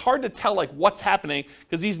too. So it's hard to tell what's happening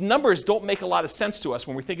because these numbers don't make a lot of sense to us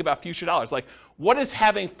when we think about future dollars. Like, what does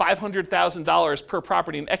having $500,000 per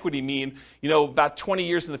property in equity mean, about 20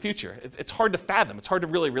 years in the future? It's hard to fathom. It's hard to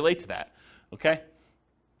really relate to that, okay?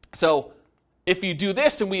 So if you do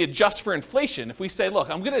this and we adjust for inflation, if we say, look,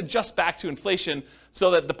 I'm going to adjust back to inflation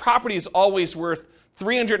so that the property is always worth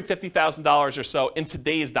 $350,000 or so in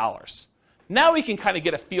today's dollars, now we can kind of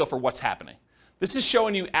get a feel for what's happening. This is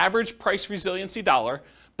showing you average price resiliency dollar,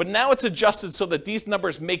 but now it's adjusted so that these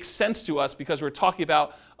numbers make sense to us because we're talking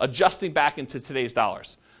about adjusting back into today's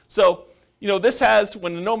dollars. So, this has,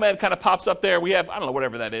 when the nomad kind of pops up there, we have, I don't know,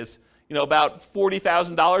 whatever that is, about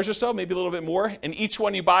 $40,000 or so, maybe a little bit more, and each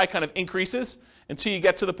one you buy kind of increases until you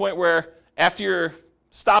get to the point where after you're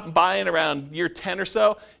stopping buying around year 10 or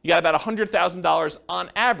so, you got about $100,000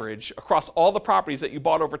 on average across all the properties that you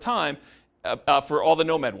bought over time for all the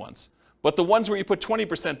nomad ones. But the ones where you put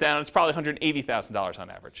 20% down, it's probably $180,000 on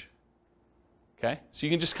average. Okay? So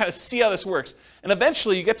you can just kind of see how this works. And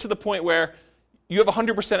eventually you get to the point where you have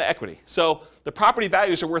 100% of equity. So the property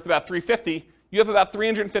values are worth about $350,000. You have about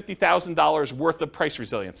 $350,000 worth of price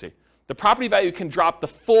resiliency. The property value can drop the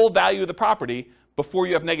full value of the property before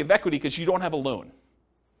you have negative equity because you don't have a loan.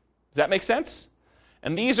 Does that make sense?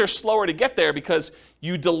 And these are slower to get there because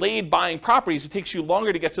you delayed buying properties. It takes you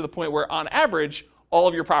longer to get to the point where, on average, all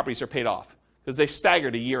of your properties are paid off because they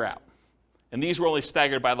staggered a year out. And these were only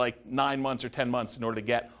staggered by like 9 months or 10 months in order to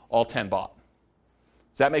get all 10 bought.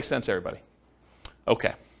 Does that make sense, everybody?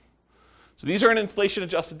 Okay. So these are in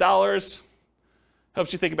inflation-adjusted dollars.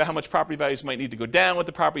 Helps you think about how much property values might need to go down with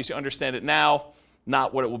the properties. You understand it now,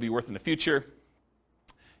 not what it will be worth in the future.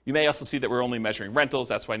 You may also see that we're only measuring rentals.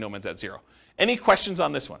 That's why nomad's at 0. Any questions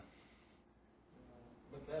on this one?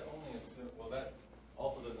 But that only assumes, well, that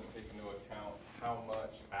also doesn't take into account how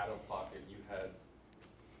much out of pocket you had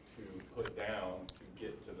to put down to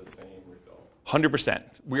get to the same result. 100%.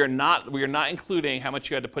 We are not including how much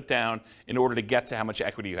you had to put down in order to get to how much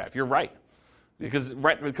equity you have. You're right. Because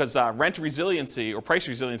rent resiliency, or price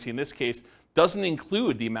resiliency in this case, doesn't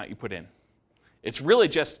include the amount you put in. It's really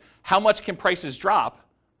just how much can prices drop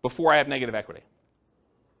before I have negative equity.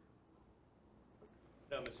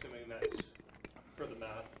 I'm assuming that's, for the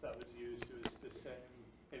math that was used, it was the same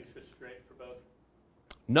interest rate for both?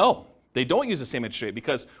 No, they don't use the same interest rate,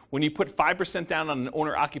 because when you put 5% down on an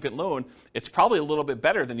owner-occupant loan, it's probably a little bit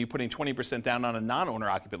better than you putting 20% down on a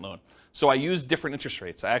non-owner-occupant loan. So I use different interest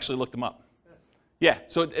rates. I actually looked them up. Yeah,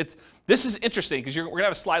 so this is interesting, because we're going to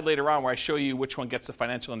have a slide later on where I show you which one gets to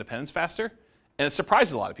financial independence faster, and it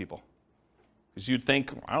surprises a lot of people. Because you'd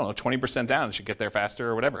think, I don't know, 20% down, it should get there faster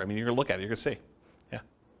or whatever. I mean, you're going to look at it, you're going to see. Yeah.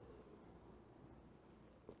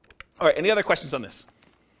 All right, any other questions on this?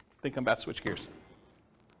 I think I'm about to switch gears.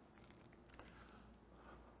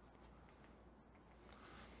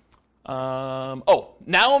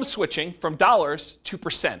 Now I'm switching from dollars to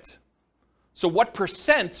percent. So what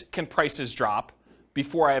percent can prices drop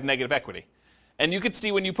before I have negative equity? And you can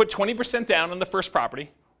see when you put 20% down on the first property,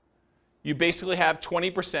 you basically have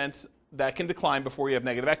 20% that can decline before you have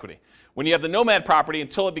negative equity. When you have the nomad property,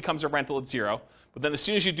 until it becomes a rental, it's 0. But then as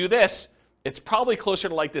soon as you do this, it's probably closer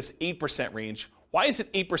to like this 8% range. Why is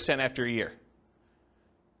it 8% after a year?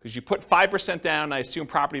 Because you put 5% down, and I assume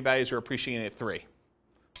property values are appreciating at 3.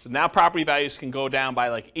 So now property values can go down by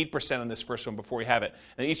like 8% on this first one before you have it.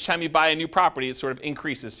 And each time you buy a new property, it sort of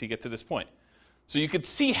increases to get to this point. So you can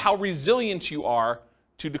see how resilient you are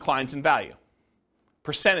to declines in value,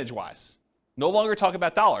 percentage-wise. No longer talk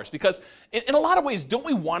about dollars, because in a lot of ways, don't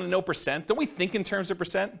we want to know percent? Don't we think in terms of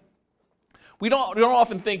percent? We don't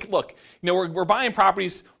often think, look, we're buying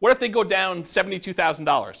properties. What if they go down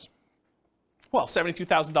 $72,000? Well,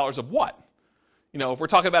 $72,000 of what? If we're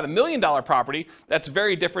talking about $1 million property, that's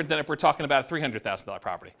very different than if we're talking about a $300,000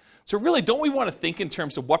 property. So really, don't we want to think in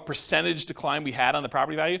terms of what percentage decline we had on the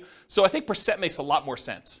property value? So I think percent makes a lot more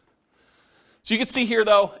sense. So you can see here,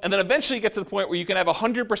 though, and then eventually you get to the point where you can have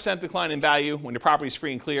 100% decline in value when your property is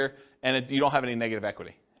free and clear, and you don't have any negative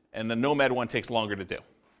equity. And the nomad one takes longer to do.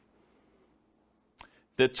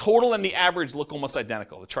 The total and the average look almost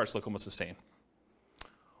identical. The charts look almost the same.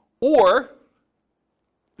 Or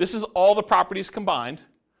this is all the properties combined.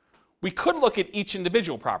 We could look at each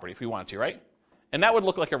individual property if we wanted to, right? And that would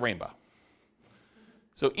look like a rainbow.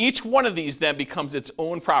 So each one of these then becomes its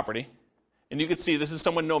own property. And you can see this is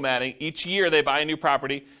someone nomading. Each year they buy a new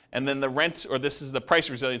property, and then the rent, or this is the price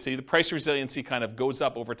resiliency. The price resiliency kind of goes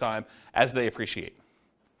up over time as they appreciate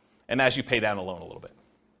and as you pay down a loan a little bit.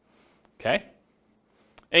 Okay?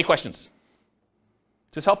 Any questions? Is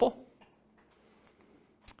this helpful?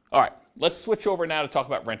 All right. Let's switch over now to talk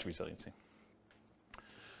about rent resiliency.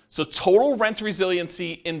 So total rent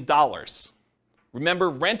resiliency in dollars. Remember,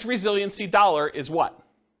 rent resiliency dollar is what?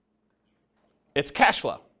 It's cash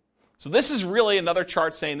flow. So this is really another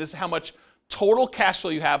chart saying this is how much total cash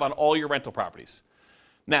flow you have on all your rental properties.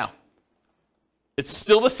 Now, it's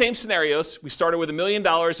still the same scenarios. We started with $1 million,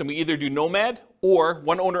 and we either do nomad or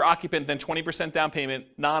one owner occupant, then 20% down payment,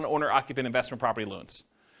 non-owner occupant investment property loans.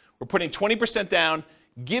 We're putting 20% down,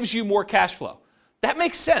 gives you more cash flow. That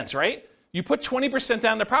makes sense, right? You put 20%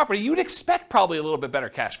 down the property, you'd expect probably a little bit better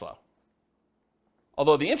cash flow.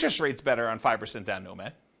 Although the interest rate's better on 5% down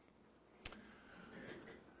nomad.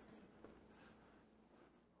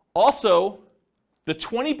 Also, the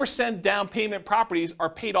 20% down payment properties are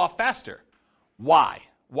paid off faster. Why?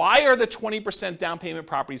 Why are the 20% down payment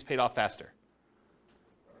properties paid off faster?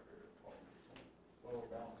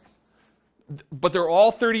 But they're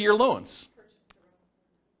all 30-year loans.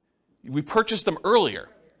 We purchased them earlier.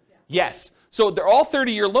 Yes. So they're all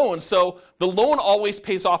 30-year loans, so the loan always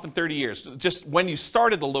pays off in 30 years. Just when you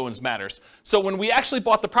started the loans matters. So when we actually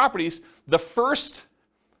bought the properties,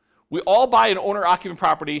 we all buy an owner-occupant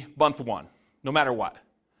property month 1, no matter what.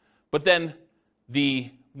 But then the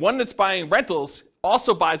one that's buying rentals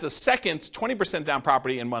also buys a second 20% down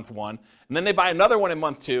property in month 1, and then they buy another one in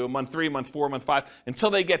month 2, month 3, month 4, month 5, until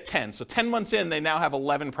they get 10. So 10 months in, they now have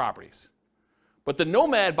 11 properties. But the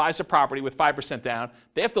nomad buys a property with 5% down.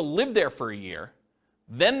 They have to live there for a year.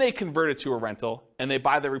 Then they convert it to a rental, and they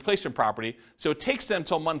buy the replacement property. So it takes them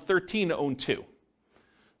until month 13 to own 2.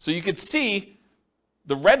 So you could see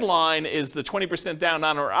the red line is the 20% down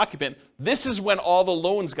non-owner occupant. This is when all the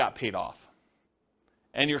loans got paid off.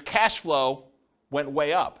 And your cash flow went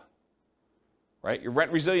way up. Right? Your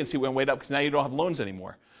rent resiliency went way up because now you don't have loans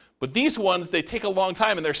anymore. But these ones, they take a long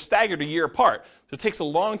time, and they're staggered a year apart. So it takes a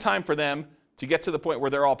long time for them to get to the point where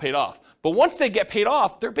they're all paid off. But once they get paid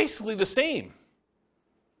off, they're basically the same.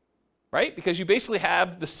 right? Because you basically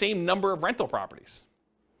have the same number of rental properties.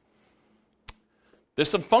 There's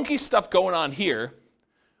some funky stuff going on here.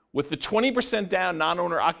 With the 20% down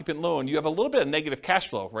non-owner occupant loan, you have a little bit of negative cash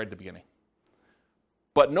flow right at the beginning.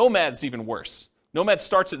 But Nomad's even worse. Nomad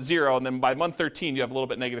starts at 0, and then by month 13, you have a little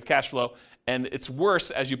bit negative cash flow, and it's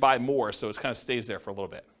worse as you buy more, so it kind of stays there for a little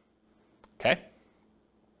bit. Okay?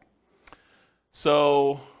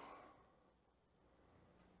 So,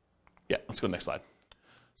 yeah, let's go to the next slide.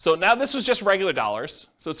 So now this was just regular dollars,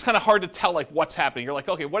 so it's kind of hard to tell like what's happening. You're like,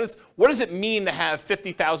 okay, what does it mean to have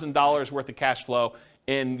 $50,000 worth of cash flow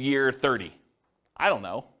in year 30? I don't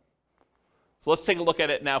know. So let's take a look at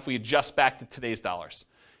it now if we adjust back to today's dollars.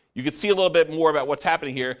 You can see a little bit more about what's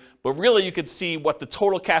happening here, but really you could see what the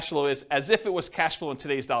total cash flow is as if it was cash flow in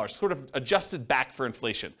today's dollars, sort of adjusted back for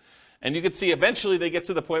inflation. And you can see eventually they get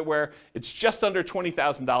to the point where it's just under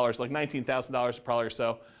 $20,000, like $19,000 probably or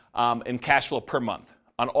so, in cash flow per month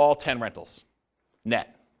on all 10 rentals,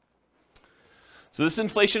 net. So this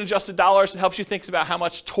inflation adjusted dollars helps you think about how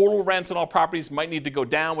much total rents on all properties might need to go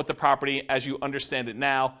down with the property as you understand it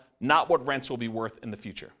now, not what rents will be worth in the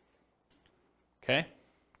future. Okay?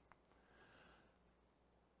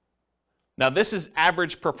 Now this is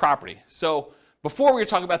average per property. So before we were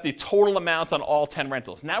talking about the total amount on all 10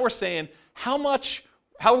 rentals. Now we're saying how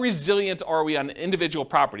resilient are we on an individual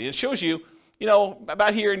property? It shows you,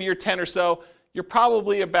 about here in year 10 or so, you're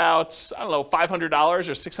probably about, $500 or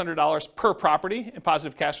 $600 per property in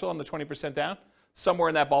positive cash flow on the 20% down, somewhere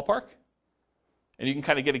in that ballpark. And you can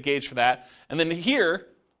kind of get a gauge for that. And then here,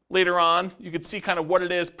 later on, you can see kind of what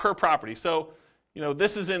it is per property. So,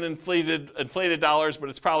 this is in inflated dollars, but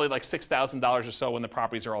it's probably like $6,000 or so when the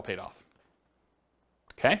properties are all paid off.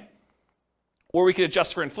 Okay? Or we could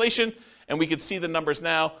adjust for inflation, and we could see the numbers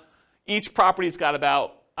now. Each property's got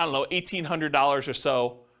about, $1,800 or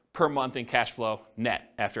so per month in cash flow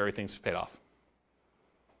net after everything's paid off.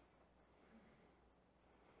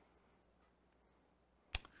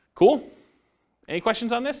 Cool? Any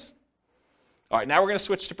questions on this? All right, now we're going to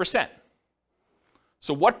switch to percent.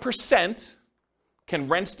 So what percent can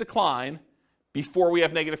rents decline before we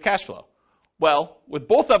have negative cash flow? Well, with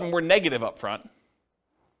both of them, we're negative up front,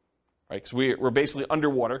 right? Because we're basically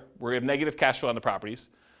underwater. We have negative cash flow on the properties.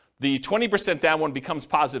 The 20% down one becomes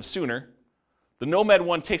positive sooner. The Nomad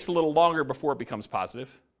one takes a little longer before it becomes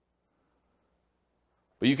positive.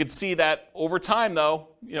 But you can see that over time, though,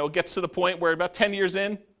 it gets to the point where about 10 years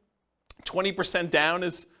in, 20% down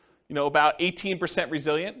is, about 18%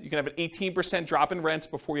 resilient. You can have an 18% drop in rents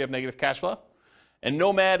before you have negative cash flow. And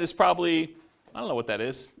Nomad is probably, I don't know what that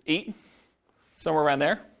is, 8, somewhere around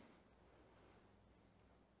there.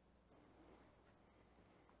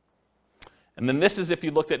 And then this is if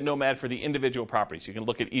you looked at Nomad for the individual properties. You can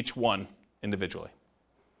look at each one individually.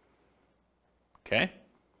 Okay?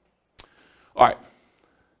 All right.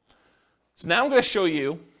 So now I'm going to show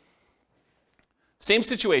you, same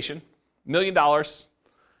situation, $1 million.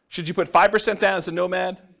 Should you put 5% down as a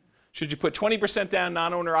Nomad? Should you put 20% down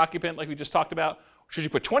non-owner occupant like we just talked about? Should you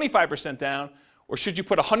put 25% down? Or should you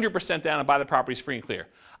put 100% down and buy the properties free and clear?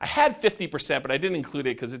 I had 50%, but I didn't include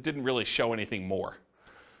it because it didn't really show anything more.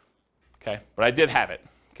 Okay? But I did have it,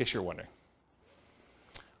 in case you're wondering.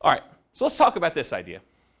 All right. So let's talk about this idea.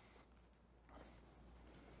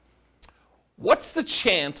 What's the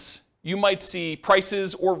chance you might see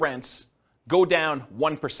prices or rents go down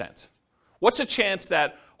 1%? What's the chance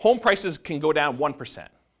that home prices can go down 1%?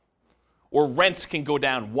 Or rents can go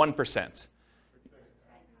down 1%?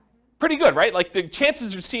 Pretty good, right? Like the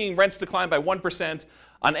chances of seeing rents decline by 1%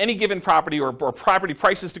 on any given property or property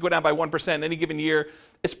prices to go down by 1% in any given year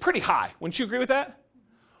is pretty high. Wouldn't you agree with that?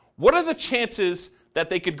 What are the chances that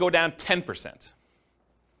they could go down 10%?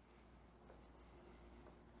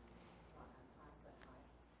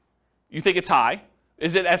 You think it's high?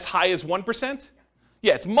 Is it as high as 1%?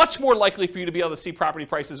 Yeah, it's much more likely for you to be able to see property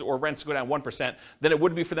prices or rents go down 1% than it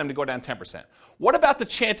would be for them to go down 10%. What about the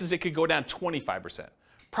chances it could go down 25%?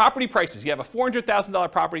 Property prices, you have a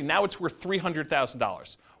 $400,000 property, now it's worth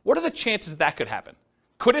 $300,000. What are the chances that could happen?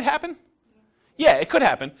 Could it happen? Yeah, it could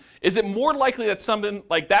happen. Is it more likely that something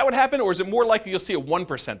like that would happen, or is it more likely you'll see a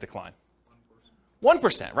 1% decline?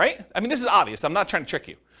 1%, right? I mean, this is obvious. I'm not trying to trick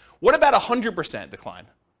you. What about a 100% decline?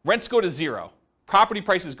 Rents go to 0. Property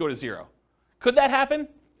prices go to 0. Could that happen?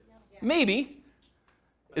 Maybe.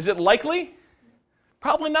 Is it likely?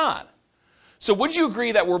 Probably not. So would you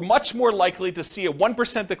agree that we're much more likely to see a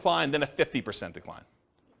 1% decline than a 50% decline?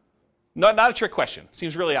 Not a trick question.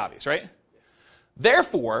 Seems really obvious, right?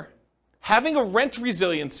 Therefore, having a rent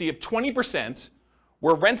resiliency of 20%,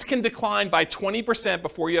 where rents can decline by 20%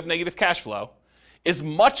 before you have negative cash flow, is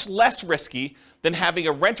much less risky than having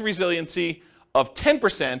a rent resiliency of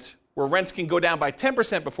 10%, where rents can go down by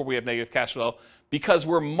 10% before we have negative cash flow, because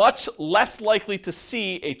we're much less likely to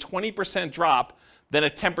see a 20% drop than a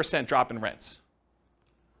 10% drop in rents.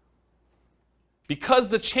 Because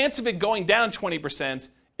the chance of it going down 20%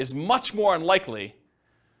 is much more unlikely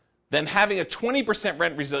than having a 20%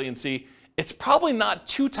 rent resiliency, it's probably not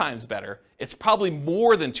 2 times better. It's probably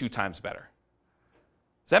more than 2 times better.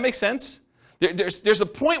 Does that make sense? There's a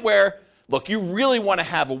point where, look, you really want to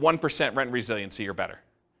have a 1% rent resiliency or better.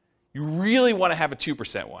 You really want to have a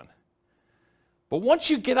 2% one. But once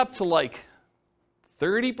you get up to like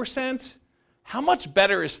 30%, how much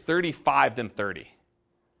better is 35 than 30?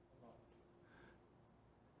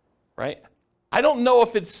 Right? I don't know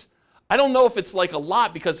if it's like a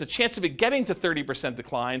lot, because the chance of it getting to 30%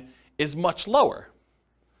 decline is much lower.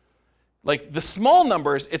 Like the small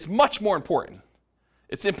numbers, it's much more important.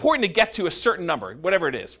 It's important to get to a certain number, whatever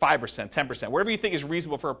it is, 5%, 10%, whatever you think is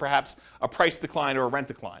reasonable for perhaps a price decline or a rent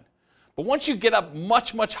decline. But once you get up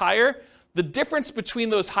much, much higher, the difference between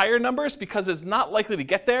those higher numbers, because it's not likely to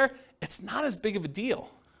get there, it's not as big of a deal.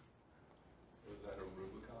 So is that a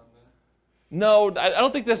Rubicon then? No, I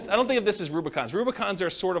don't think of this as Rubicons. Rubicons are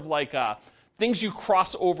sort of like things you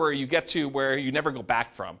cross over, you get to where you never go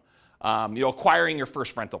back from. Acquiring your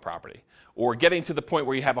first rental property, or getting to the point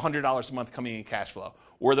where you have $100 a month coming in cash flow,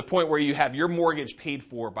 or the point where you have your mortgage paid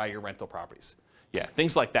for by your rental properties. Yeah,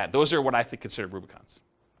 things like that. Those are what I think considered Rubicons.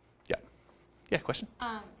 Yeah. Yeah, question?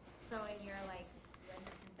 So in your rent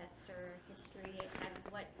investor history,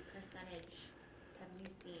 what percentage have you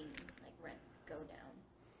seen rents go down?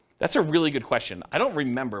 That's a really good question. I don't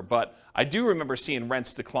remember, but I do remember seeing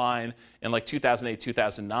rents decline in 2008,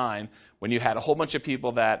 2009, when you had a whole bunch of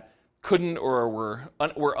people that couldn't or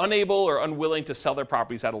were unable or unwilling to sell their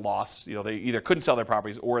properties at a loss. They either couldn't sell their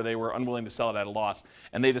properties or they were unwilling to sell it at a loss,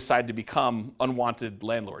 and they decided to become unwanted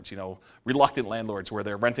landlords, reluctant landlords where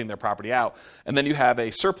they're renting their property out. And then you have a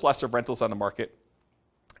surplus of rentals on the market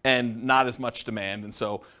and not as much demand. And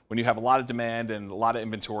so when you have a lot of demand and a lot of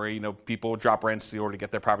inventory, people drop rents in order to get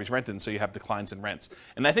their properties rented, and so you have declines in rents.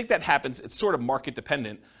 And I think that happens, it's sort of market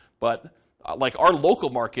dependent, but like our local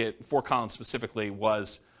market, Fort Collins specifically,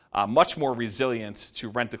 was much more resilient to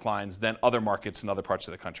rent declines than other markets in other parts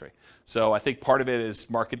of the country. So I think part of it is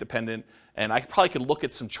market dependent, and I probably could look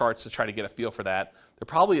at some charts to try to get a feel for that. There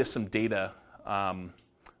probably is some data that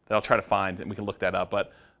I'll try to find, and we can look that up.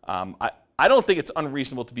 But I don't think it's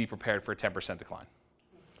unreasonable to be prepared for a 10% decline.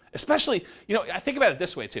 Especially, I think about it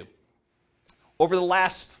this way too. Over the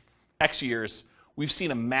last X years, we've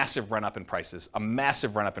seen a massive run up in prices, a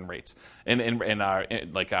massive run up in rates, in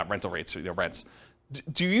rental rates, rents.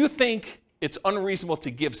 Do you think it's unreasonable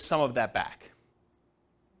to give some of that back?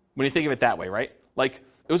 When you think of it that way, right? It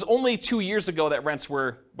was only 2 years ago that rents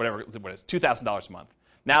were $2,000 a month.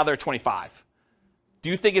 Now they're $25. Do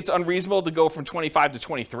you think it's unreasonable to go from 25 to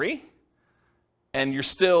 23? And you're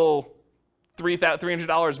still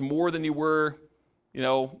 $300 more than you were,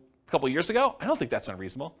 a couple of years ago? I don't think that's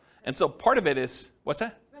unreasonable. And so part of it is, what's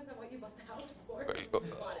that? Depends on what you bought the house for.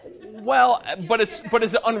 Well, but is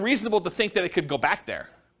it unreasonable to think that it could go back there?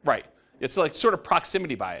 Right. It's like sort of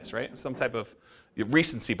proximity bias, right? Some type of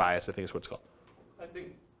recency bias, I think is what it's called. I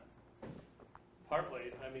think partly,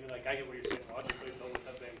 I get what you're saying logically, but with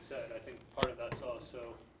that being said, I think part of that's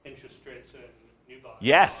also interest rates and new bond.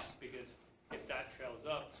 Yes. Because if that trails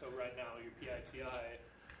up, so right now your PITI,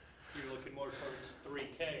 you're looking more towards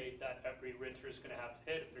 3K that every renter is going to have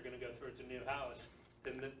to hit if they're going to go towards a new house,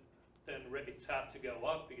 then rates have to go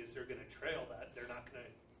up because they're going to trail that. They're not going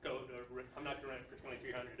to go to, I'm not going to rent for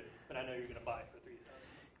 $2,300, but I know you're going to buy it for $3,000.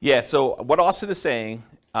 Yeah, so what Austin is saying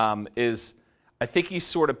is I think he's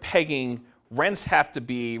sort of pegging rents have to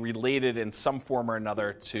be related in some form or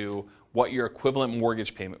another to what your equivalent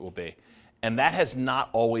mortgage payment will be. And that has not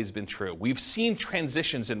always been true. We've seen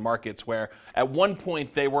transitions in markets where at one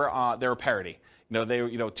point they were parity. It was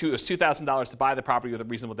 $2,000 to buy the property with a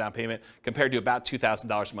reasonable down payment compared to about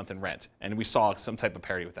 $2,000 a month in rent. And we saw some type of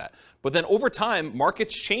parity with that. But then over time,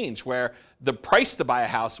 markets changed where the price to buy a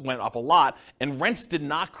house went up a lot and rents did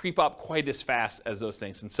not creep up quite as fast as those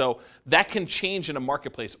things. And so that can change in a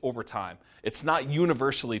marketplace over time. It's not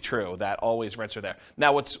universally true that always rents are there.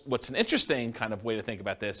 Now, what's an interesting kind of way to think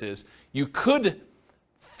about this is you could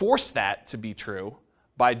force that to be true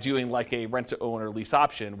by doing like a rent-to-own or lease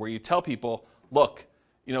option where you tell people, look,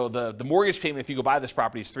 the mortgage payment if you go buy this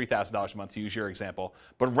property is $3,000 a month, to use your example,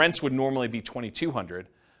 but rents would normally be $2,200.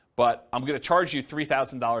 But I'm going to charge you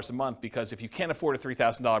 $3,000 a month because if you can't afford a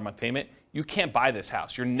 $3,000 a month payment, you can't buy this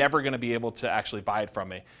house. You're never going to be able to actually buy it from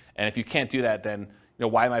me. And if you can't do that, then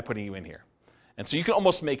why am I putting you in here? And so you can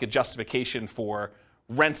almost make a justification for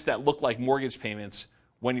rents that look like mortgage payments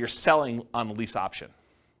when you're selling on the lease option.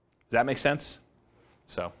 Does that make sense?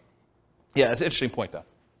 So, yeah, that's an interesting point, though.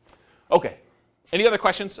 Okay. Any other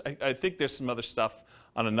questions? I think there's some other stuff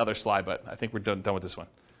on another slide, but I think we're done with this one.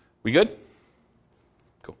 We good?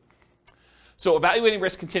 Cool. So evaluating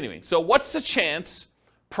risk continuing. So what's the chance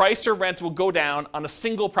price or rent will go down on a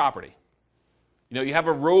single property? You know, you have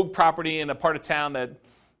a rogue property in a part of town that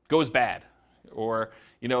goes bad, or,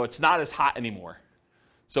 you know, it's not as hot anymore.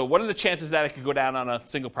 So what are the chances that it could go down on a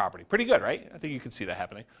single property? Pretty good, right? I think you can see that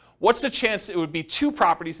happening. What's the chance it would be two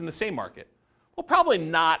properties in the same market? Well, probably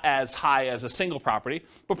not as high as a single property,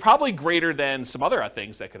 but probably greater than some other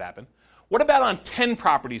things that could happen. What about on 10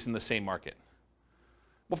 properties in the same market?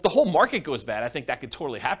 Well, if the whole market goes bad, I think that could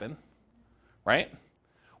totally happen, right?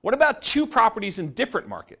 What about two properties in different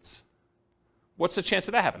markets? What's the chance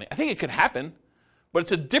of that happening? I think it could happen, but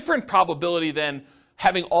it's a different probability than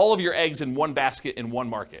having all of your eggs in one basket in one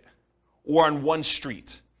market, or on one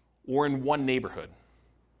street, or in one neighborhood.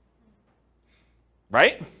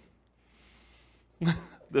 Right?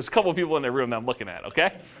 There's a couple of people in the room that I'm looking at,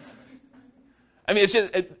 okay? I mean,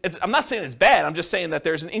 I'm not saying it's bad, I'm just saying that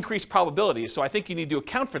there's an increased probability, so I think you need to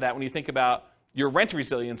account for that when you think about your rent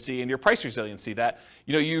resiliency and your price resiliency, that,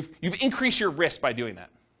 you know, you've increased your risk by doing that.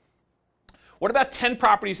 What about 10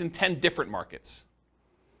 properties in 10 different markets?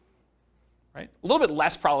 Right? A little bit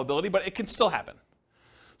less probability, but it can still happen.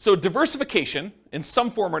 So diversification in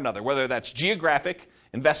some form or another, whether that's geographic,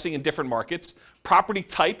 investing in different markets, property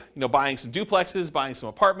type, you know, buying some duplexes, buying some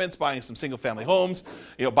apartments, buying some single-family homes,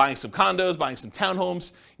 you know, buying some condos, buying some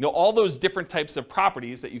townhomes, you know, all those different types of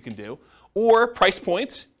properties that you can do, or price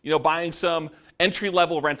points, you know, buying some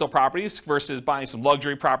entry-level rental properties versus buying some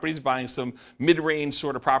luxury properties, buying some mid-range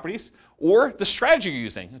sort of properties, or the strategy you're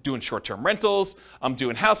using. I'm doing short-term rentals, I'm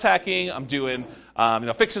doing house hacking, I'm doing you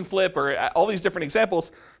know, fix and flip, or all these different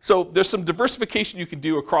examples. So there's some diversification you can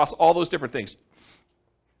do across all those different things.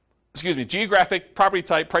 Excuse me, geographic, property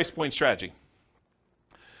type, price point, strategy.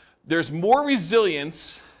 There's more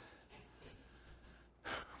resilience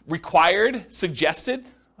required, suggested,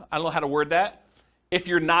 I don't know how to word that, if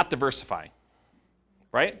you're not diversifying,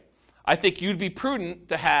 right? I think you'd be prudent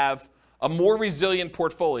to have a more resilient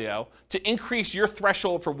portfolio to increase your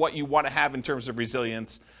threshold for what you want to have in terms of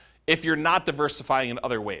resilience if you're not diversifying in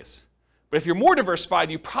other ways. But if you're more diversified,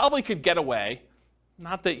 you probably could get away,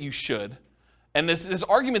 not that you should, and there's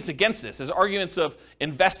arguments against this. There's arguments of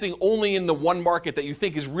investing only in the one market that you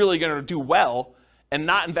think is really going to do well and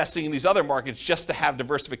not investing in these other markets just to have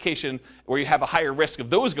diversification where you have a higher risk of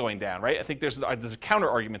those going down, right? I think there's a counter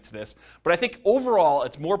argument to this. But I think overall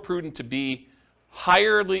it's more prudent to be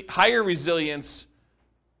higher resilience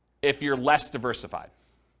if you're less diversified.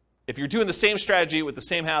 If you're doing the same strategy with the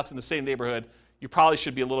same house in the same neighborhood, you probably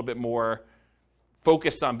should be a little bit more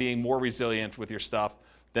focused on being more resilient with your stuff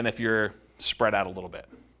than if you're spread out a little bit,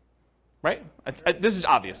 right? This is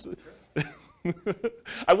obvious.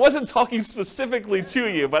 I wasn't talking specifically to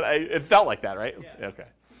you, but it felt like that, right? Yeah. Okay.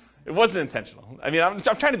 It wasn't intentional. I mean, I'm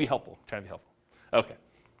trying to be helpful. Okay.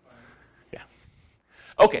 Yeah.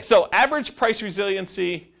 Okay, so average price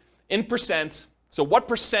resiliency in percent. So what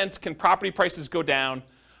percent can property prices go down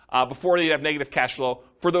before you have negative cash flow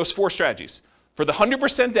for those four strategies? For the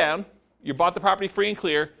 100% down, you bought the property free and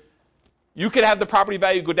clear, you could have the property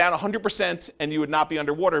value go down 100% and you would not be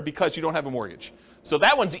underwater because you don't have a mortgage. So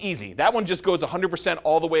that one's easy. That one just goes 100%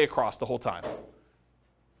 all the way across the whole time.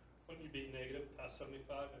 Wouldn't you be negative past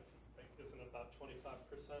 75 if isn't about 25%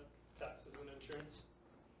 taxes and insurance?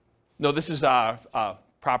 No, this is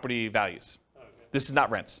property values. Okay. This is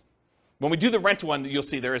not rents. When we do the rent one, you'll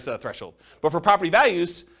see there is a threshold. But for property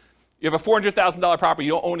values, you have a $400,000 property,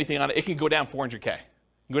 you don't own anything on it, it can go down 400K. It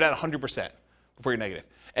can go down 100% before you're negative.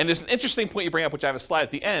 And there's an interesting point you bring up, which I have a slide at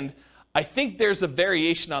the end. I think there's a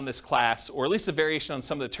variation on this class, or at least a variation on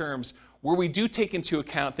some of the terms, where we do take into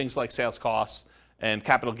account things like sales costs and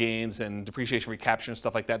capital gains and depreciation recapture and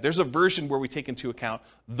stuff like that. There's a version where we take into account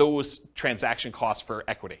those transaction costs for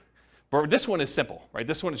equity. But this one is simple, right?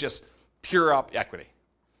 This one is just pure up equity,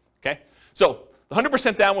 okay? So the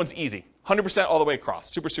 100% down one's easy. 100% all the way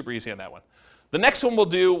across. Super, super easy on that one. The next one we'll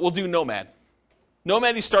do Nomad.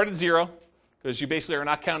 Nomad, you start at 0. Because you basically are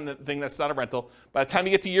not counting the thing that's not a rental. By the time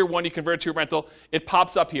you get to year 1, you convert it to a rental. It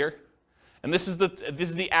pops up here. And this is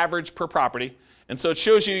the average per property. And so it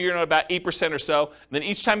shows you you're at about 8% or so. And then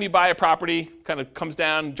each time you buy a property, kind of comes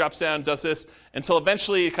down, drops down, does this, until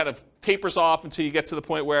eventually it kind of tapers off until you get to the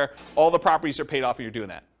point where all the properties are paid off and you're doing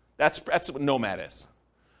that. That's what Nomad is.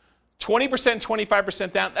 20%,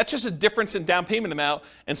 25% down, that's just a difference in down payment amount.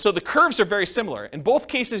 And so the curves are very similar. In both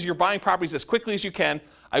cases, you're buying properties as quickly as you can.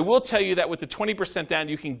 I will tell you that with the 20% down,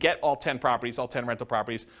 you can get all 10 properties, all 10 rental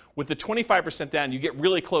properties. With the 25% down, you get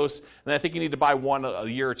really close, and I think you need to buy one a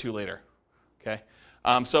year or two later. Okay?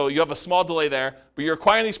 So you have a small delay there, but you're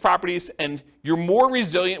acquiring these properties, and you're more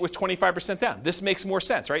resilient with 25% down. This makes more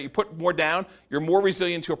sense, right? You put more down, you're more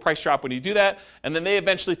resilient to a price drop when you do that, and then they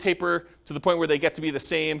eventually taper to the point where they get to be the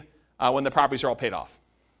same when the properties are all paid off.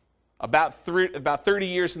 About 30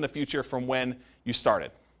 years in the future from when you started.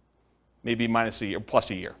 Maybe minus a year, plus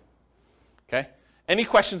a year. Okay? Any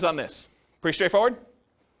questions on this? Pretty straightforward?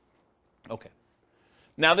 Okay.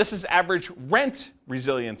 Now this is average rent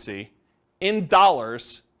resiliency in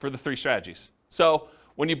dollars for the three strategies. So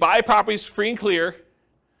when you buy properties free and clear,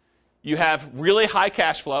 you have really high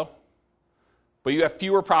cash flow, but you have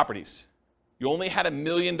fewer properties. You only had $1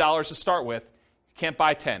 million to start with. You can't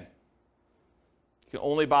buy 10. You can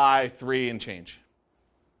only buy 3 and change.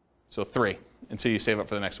 So 3 until you save up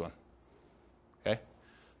for the next one. Okay?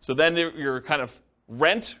 So then your kind of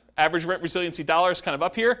average rent resiliency dollars kind of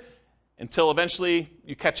up here until eventually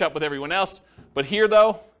you catch up with everyone else. But here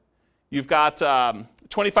though, you've got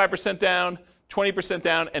 25% down, 20%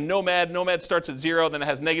 down, and Nomad. Nomad starts at 0, then it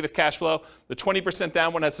has negative cash flow. The 20%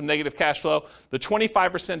 down one has some negative cash flow. The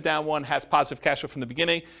 25% down one has positive cash flow from the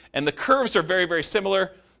beginning. And the curves are very, very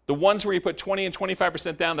similar. The ones where you put 20 and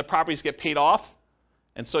 25% down, the properties get paid off.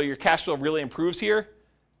 And so your cash flow really improves here.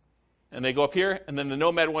 And they go up here. And then the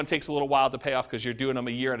Nomad one takes a little while to pay off because you're doing them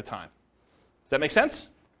a year at a time. Does that make sense?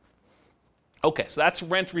 Okay, so that's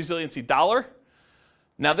rent resiliency dollar.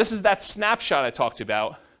 Now this is that snapshot I talked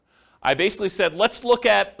about. I basically said, let's look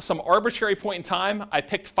at some arbitrary point in time. I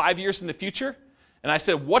picked 5 years in the future. And I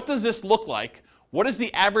said, what does this look like? What is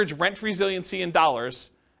the average rent resiliency in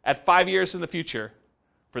dollars at 5 years in the future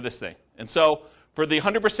for this thing? And so for the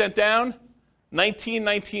 100% down,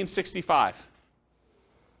 1965.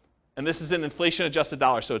 And this is an inflation adjusted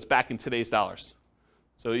dollar, so it's back in today's dollars.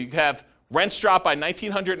 So you have rents drop by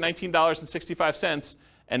 $1,919.65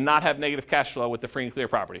 and not have negative cash flow with the free and clear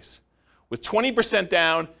properties. With 20%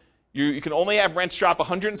 down, you can only have rents drop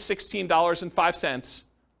 $116.05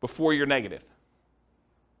 before you're negative.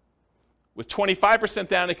 With 25%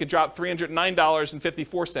 down, it could drop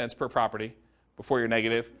 $309.54 per property before you're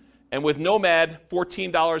negative. And with Nomad,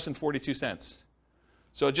 $14.42.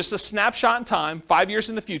 So just a snapshot in time, 5 years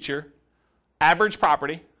in the future, average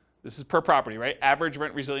property, this is per property, right? Average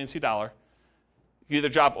rent resiliency dollar. You either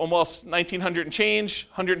drop almost $1,900 and change,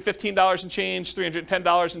 $115 and change,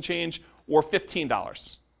 $310 and change, or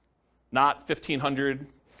 $15. Not $1,500,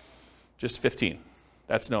 just 15.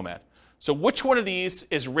 That's Nomad. So which one of these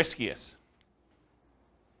is riskiest?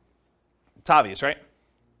 It's obvious, right?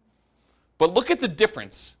 But look at the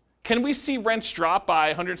difference. Can we see rents drop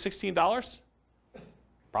by $116?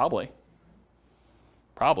 Probably.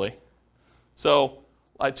 So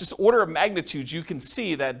just order of magnitude, you can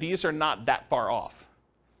see that these are not that far off.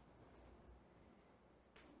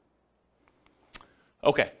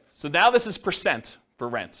 Okay, so now this is percent for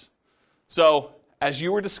rents. So as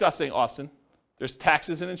you were discussing, Austin, there's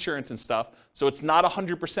taxes and insurance and stuff, so it's not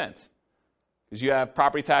 100%. Because you have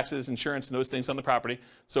property taxes, insurance, and those things on the property.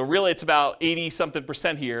 So really it's about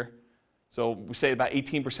 80-something% here. So we say about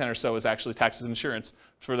 18% or so is actually taxes and insurance.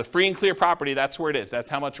 For the free and clear property, that's where it is. That's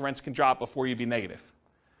how much rents can drop before you be negative.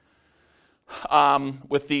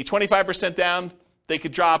 With the 25% down, they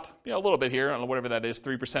could drop a little bit here, I don't know, whatever that is,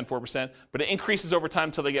 3%, 4%, but it increases over time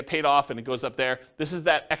until they get paid off and it goes up there. This is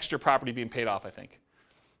that extra property being paid off, I think.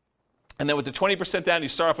 And then with the 20% down, you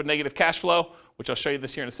start off with negative cash flow, which I'll show you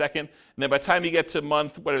this here in a second. And then by the time you get to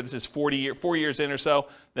month, whatever this is, 4 years in or so,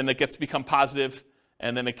 then it gets to become positive.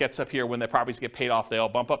 And then it gets up here when the properties get paid off, they all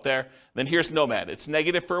bump up there. Then here's Nomad. It's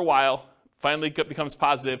negative for a while, finally becomes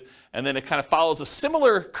positive, and then it kind of follows a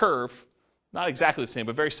similar curve, not exactly the same,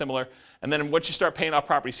 but very similar. And then once you start paying off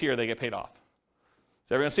properties here, they get paid off.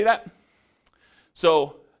 Does everyone see that?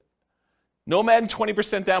 So Nomad and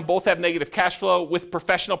 20% down both have negative cash flow with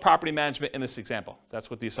professional property management in this example. That's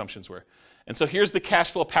what the assumptions were. And so here's the cash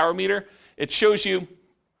flow power meter. It shows you,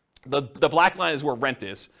 the black line is where rent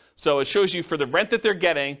is. So it shows you for the rent that they're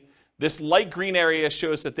getting, this light green area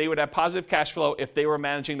shows that they would have positive cash flow if they were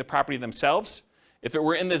managing the property themselves. If it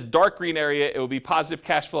were in this dark green area, it would be positive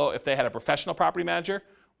cash flow if they had a professional property manager,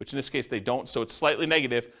 which in this case they don't, so it's slightly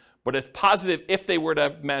negative, but it's positive if they were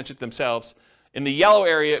to manage it themselves. In the yellow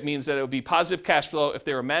area, it means that it would be positive cash flow if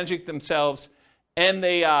they were managing it themselves and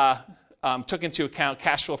they took into account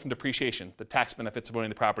cash flow from depreciation, the tax benefits of owning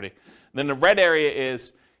the property. And then the red area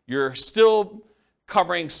is you're still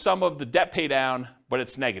covering some of the debt pay down, but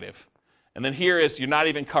it's negative. And then here is you're not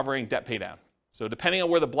even covering debt pay down. So depending on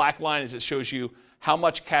where the black line is, it shows you how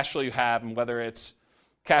much cash flow you have and whether it's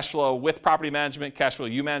cash flow with property management, cash flow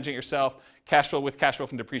you managing it yourself, cash flow with cash flow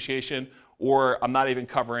from depreciation, or I'm not even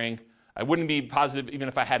covering, I wouldn't be positive even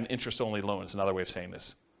if I had an interest-only loan is another way of saying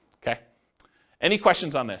this, okay? Any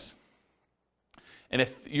questions on this? And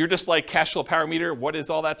if you're just like cash flow power meter, what is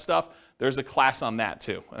all that stuff? There's a class on that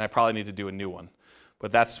too, and I probably need to do a new one.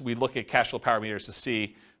 But we look at cash flow power meters to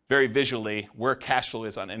see very visually where cash flow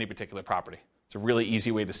is on any particular property. It's a really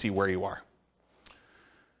easy way to see where you are.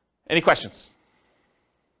 Any questions?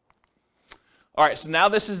 All right, so now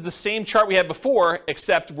this is the same chart we had before,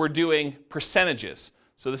 except we're doing percentages.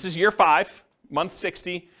 So this is year 5, month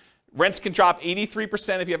 60. Rents can drop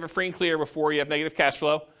 83% if you have a free and clear before you have negative cash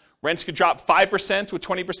flow. Rents could drop 5% with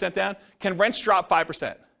 20% down. Can rents drop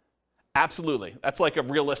 5%? Absolutely. That's like a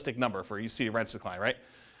realistic number for you see rents decline, right?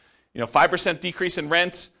 5% decrease in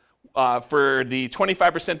rents. For the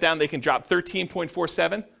 25% down, they can drop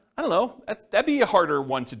 13.47. I don't know. That'd be a harder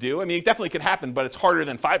one to do. I mean, it definitely could happen, but it's harder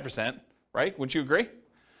than 5%, right? Wouldn't you agree?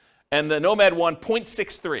 And the Nomad one,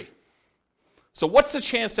 0.63. So what's the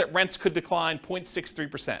chance that rents could decline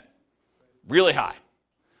 0.63%? Really high.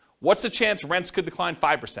 What's the chance rents could decline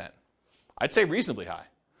 5%? I'd say reasonably high.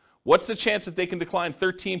 What's the chance that they can decline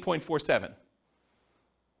 13.47?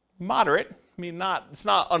 Moderate. I mean, it's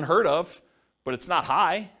not unheard of, but it's not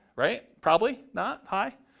high, right? Probably not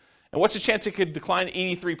high. And what's the chance it could decline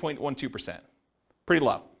 83.12%? Pretty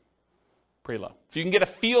low. Pretty low. If you can get a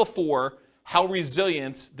feel for how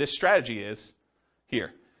resilient this strategy is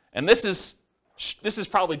here. And this is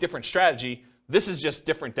probably different strategy. This is just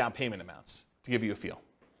different down payment amounts to give you a feel.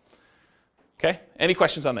 Okay? Any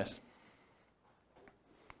questions on this?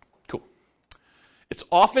 Cool. It's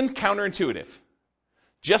often counterintuitive.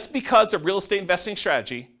 Just because a real estate investing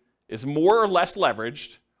strategy is more or less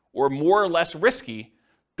leveraged or more or less risky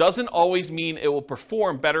doesn't always mean it will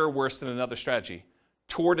perform better or worse than another strategy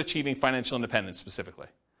toward achieving financial independence specifically.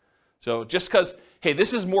 So just because, hey,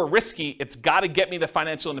 this is more risky, it's got to get me to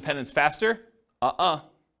financial independence faster?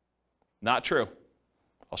 Not true.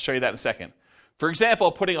 I'll show you that in a second. For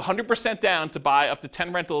example, putting 100% down to buy up to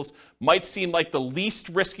 10 rentals might seem like the least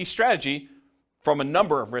risky strategy from a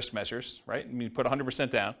number of risk measures, right? I mean, put 100%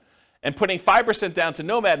 down. And putting 5% down to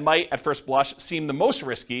Nomad might, at first blush, seem the most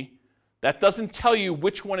risky. That doesn't tell you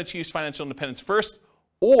which one achieves financial independence first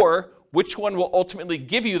or which one will ultimately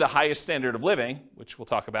give you the highest standard of living, which we'll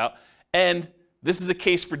talk about. And this is a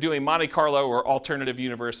case for doing Monte Carlo or alternative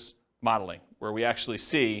universe modeling, where we actually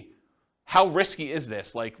see how risky is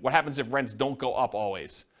this? Like, what happens if rents don't go up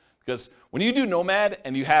always? Because when you do Nomad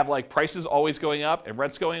and you have like prices always going up and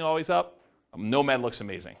rents going always up, Nomad looks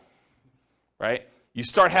amazing, right? You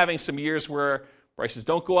start having some years where prices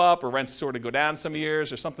don't go up or rents sort of go down some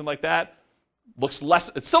years or something like that. It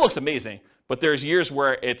still looks amazing, but there's years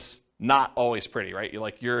where it's not always pretty, right?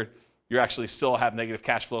 You're actually still have negative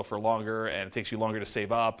cash flow for longer and it takes you longer to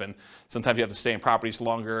save up and sometimes you have to stay in properties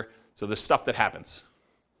longer. So there's stuff that happens,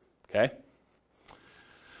 okay?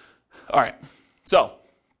 All right, so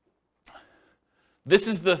this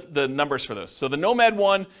is the numbers for those. So the Nomad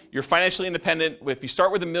one, you're financially independent. If you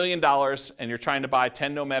start with $1 million and you're trying to buy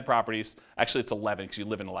 10 Nomad properties, actually it's 11 because you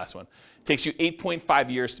live in the last one. It takes you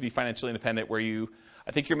 8.5 years to be financially independent where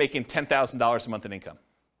I think you're making $10,000 a month in income.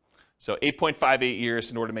 So 8.58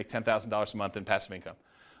 years in order to make $10,000 a month in passive income.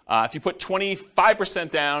 If you put 25%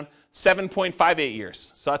 down, 7.58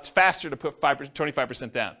 years. So that's faster to put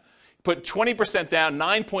 25% down. Put 20% down,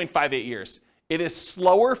 9.58 years. It is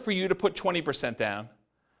slower for you to put 20% down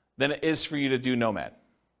than it is for you to do Nomad.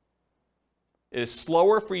 It is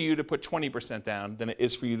slower for you to put 20% down than it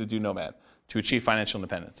is for you to do Nomad to achieve financial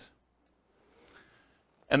independence.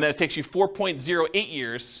 And then it takes you 4.08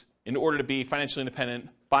 years in order to be financially independent,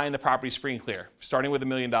 buying the properties free and clear. Starting with $1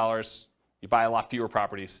 million, you buy a lot fewer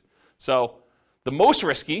properties. So the most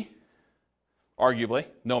risky, arguably,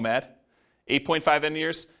 Nomad,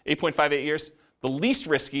 8.58 years. The least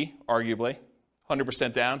risky, arguably,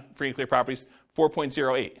 100% down, free and clear properties,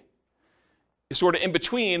 4.08. It's sort of in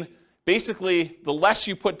between. Basically, the less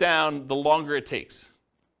you put down, the longer it takes.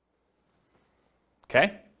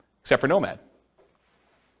 Okay? Except for Nomad.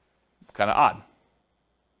 Kind of odd.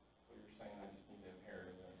 So you're saying I just need to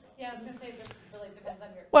inherit it? Yeah, I was going to say, this really depends on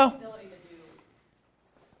your Well, ability to do.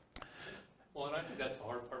 Well, and I think that's the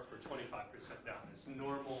hard part for 25% down. It's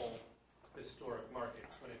normal historic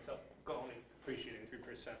markets when it's up, only appreciating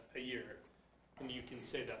 3% a year, and you can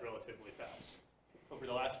say that relatively fast. Over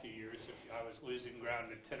the last few years, if I was losing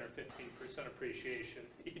ground at 10 or 15% appreciation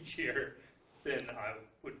each year, then I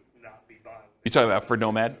would not be buying. You're talking about for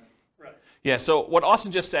Nomad? Right. Yeah, so what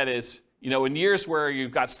Austin just said is, in years where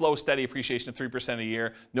you've got slow, steady appreciation of 3% a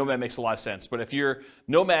year, nomad makes a lot of sense. But if you're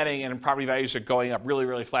nomading and property values are going up really,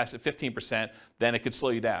 really fast at 15%, then it could slow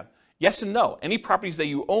you down. Yes and no. Any properties that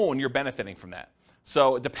you own, you're benefiting from that.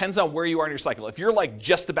 So it depends on where you are in your cycle. If you're like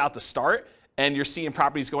just about to start and you're seeing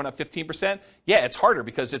properties going up 15%, yeah, it's harder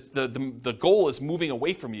because it's the goal is moving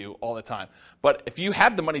away from you all the time. But if you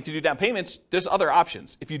have the money to do down payments, there's other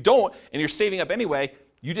options. If you don't and you're saving up anyway,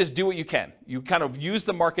 you just do what you can. You kind of use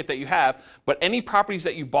the market that you have, but any properties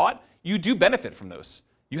that you bought, you do benefit from those.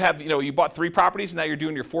 You have, you bought 3 properties and now you're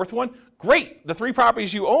doing your 4th one. Great. The 3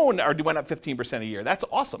 properties you own went up 15% a year. That's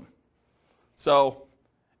awesome. So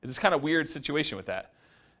it's kind of weird situation with that.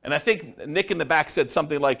 And I think Nick in the back said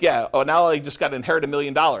something like, now I just got to inherit $1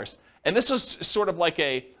 million. And this was sort of like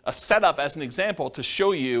a setup as an example to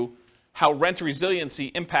show you how rent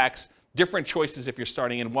resiliency impacts different choices if you're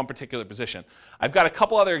starting in one particular position. I've got a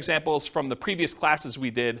couple other examples from the previous classes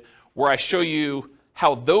we did where I show you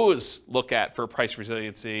how those look at for price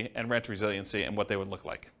resiliency and rent resiliency and what they would look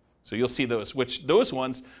like. So you'll see those, which those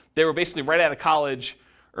ones, they were basically right out of college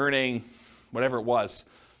earning whatever it was,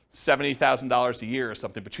 $70,000 a year or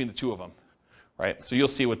something between the two of them, right? So you'll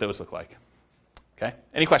see what those look like. Okay,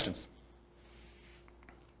 any questions?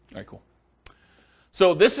 All right, cool.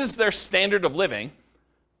 So this is their standard of living.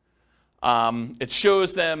 It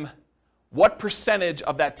shows them what percentage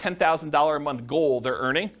of that $10,000 a month goal they're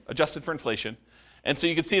earning, adjusted for inflation. And so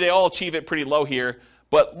you can see they all achieve it pretty low here.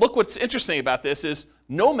 But look what's interesting about this is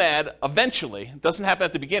Nomad eventually, it doesn't happen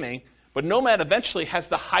at the beginning, but Nomad eventually has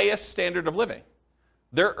the highest standard of living.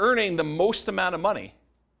 They're earning the most amount of money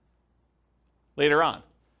later on.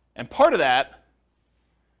 And part of that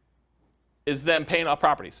is them paying off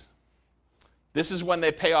properties. This is when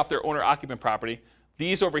they pay off their owner-occupant property.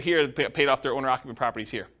 These over here paid off their owner-occupant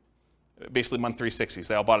properties here. Basically month 360s.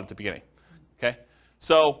 They all bought it at the beginning. Okay?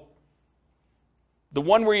 So the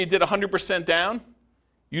one where you did 100% down,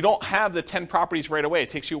 you don't have the 10 properties right away. It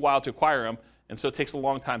takes you a while to acquire them, and so it takes a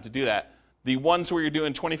long time to do that. The ones where you're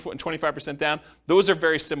doing 25% down, those are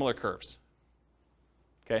very similar curves.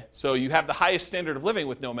 Okay? So you have the highest standard of living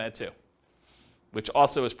with Nomad too, which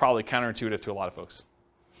also is probably counterintuitive to a lot of folks.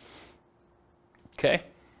 Okay?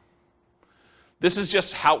 This is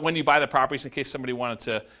just how when you buy the properties, in case somebody wanted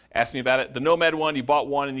to ask me about it. The Nomad one, you bought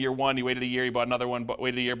one in year 1, you waited a year, you bought another one,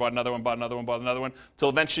 waited a year, bought another one, bought another one, bought another one, until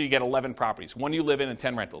eventually you get 11 properties. 1 you live in and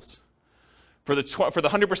 10 rentals. For the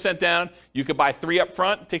 100% down, you could buy 3 up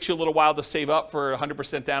front. It takes you a little while to save up for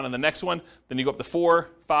 100% down on the next one. Then you go up to 4,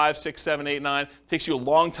 5, 6, 7, 8, 9. It takes you a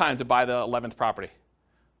long time to buy the 11th property,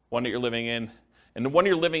 one that you're living in. And the one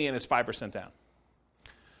you're living in is 5% down.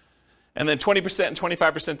 And then 20% and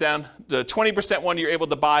 25% down. The 20% one, you're able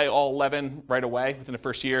to buy all 11 right away within the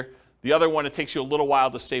first year. The other one, it takes you a little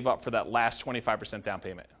while to save up for that last 25% down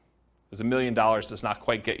payment. Because $1 million does not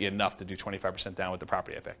quite get you enough to do 25% down with the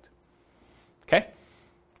property I picked. Okay?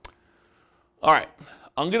 All right.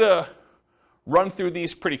 I'm going to run through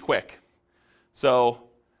these pretty quick. So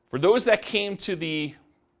for those that came to the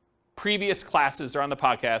previous classes or on the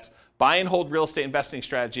podcast, buy and hold real estate investing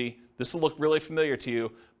strategy, this will look really familiar to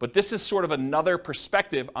you, but this is sort of another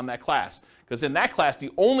perspective on that class. Because in that class, the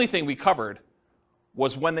only thing we covered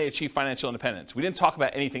was when they achieve financial independence. We didn't talk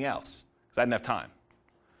about anything else because I didn't have time.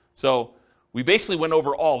 So we basically went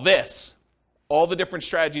over all this, all the different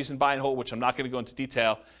strategies in buy and hold, which I'm not going to go into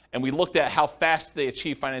detail, and we looked at how fast they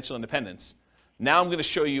achieve financial independence. Now I'm going to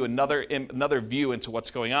show you another view into what's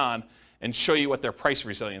going on and show you what their price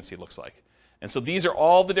resiliency looks like. And so these are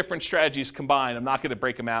all the different strategies combined. I'm not going to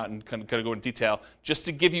break them out and kind of go into detail, just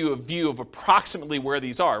to give you a view of approximately where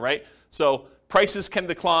these are, right? So prices can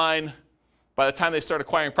decline by the time they start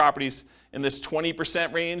acquiring properties in this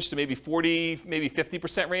 20% range to maybe 40, maybe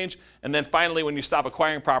 50% range. And then finally, when you stop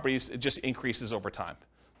acquiring properties, it just increases over time.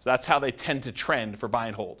 So that's how they tend to trend for buy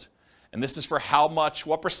and hold. And this is for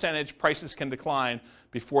what percentage prices can decline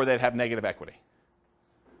before they'd have negative equity.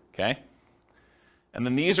 Okay? And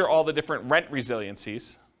then these are all the different rent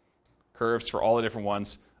resiliencies, curves for all the different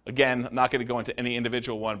ones. Again, I'm not going to go into any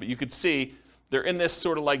individual one, but you could see they're in this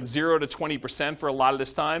sort of like 0 to 20% for a lot of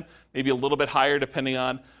this time, maybe a little bit higher depending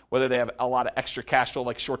on whether they have a lot of extra cash flow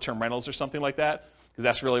like short-term rentals or something like that, because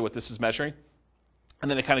that's really what this is measuring. And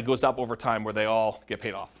then it kind of goes up over time where they all get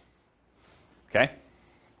paid off. Okay?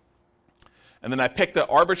 And then I picked the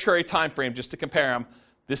arbitrary time frame just to compare them.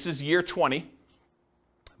 This is year 20,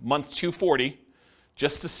 month 240,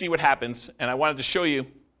 just to see what happens. And I wanted to show you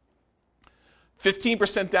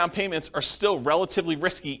 15% down payments are still relatively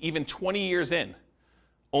risky even 20 years in.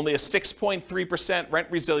 Only a 6.3% rent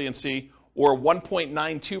resiliency or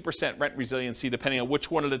 1.92% rent resiliency, depending on which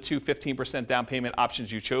one of the two 15% down payment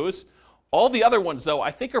options you chose. All the other ones, though,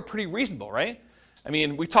 I think are pretty reasonable, right? I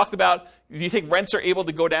mean, we talked about, do you think rents are able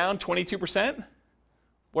to go down 22%?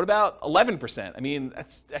 What about 11%? I mean,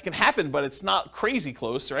 that can happen, but it's not crazy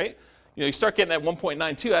close, right? You start getting at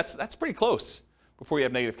 1.92, that's pretty close before you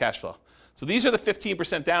have negative cash flow. So these are the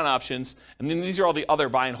 15% down options, and then these are all the other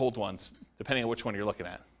buy and hold ones, depending on which one you're looking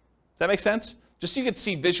at. Does that make sense? Just so you can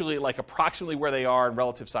see visually like approximately where they are in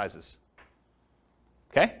relative sizes.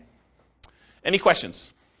 Okay? Any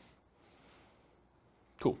questions?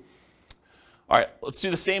 Cool. All right, let's do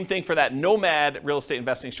the same thing for that Nomad real estate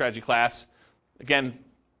investing strategy class. Again,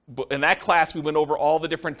 in that class, we went over all the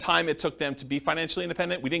different time it took them to be financially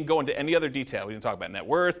independent. We didn't go into any other detail. We didn't talk about net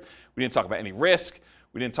worth. We didn't talk about any risk.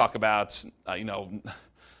 We didn't talk about,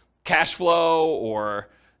 cash flow or,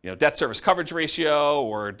 debt service coverage ratio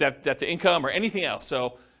or debt to income or anything else.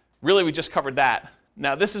 So really, we just covered that.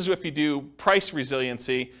 Now, this is if you do price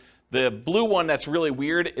resiliency. The blue one that's really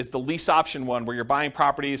weird is the lease option one where you're buying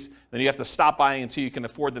properties, then you have to stop buying until you can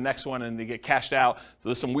afford the next one and they get cashed out. So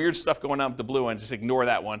there's some weird stuff going on with the blue one, just ignore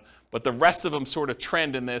that one. But the rest of them sort of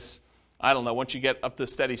trend in this, I don't know, once you get up to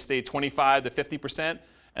steady state, 25 to 50%,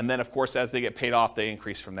 and then of course as they get paid off, they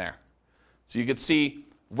increase from there. So you can see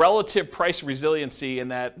relative price resiliency in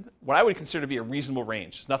that, what I would consider to be a reasonable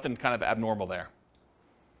range. There's nothing kind of abnormal there.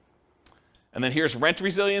 And then here's rent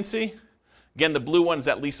resiliency. Again, the blue one is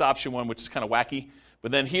that lease option one, which is kind of wacky.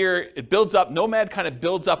 But then here, it builds up. Nomad kind of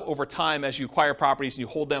builds up over time as you acquire properties and you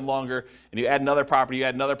hold them longer, and you add another property,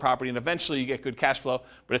 and eventually you get good cash flow.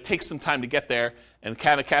 But it takes some time to get there, and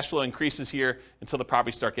kind of cash flow increases here until the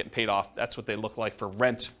properties start getting paid off. That's what they look like for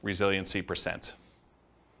rent resiliency percent.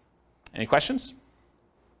 Any questions?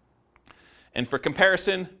 And for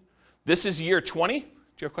comparison, this is year 20. Do you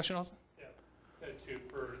have a question, Austin? Yeah.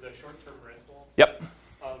 For the short-term rental. Yep.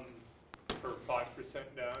 For 5%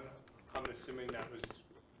 down, I'm assuming that was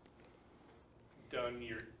done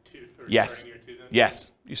year 2 or yes. starting year 2 then?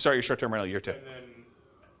 Yes. You start your short-term rental year 2. And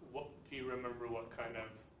then do you remember what kind of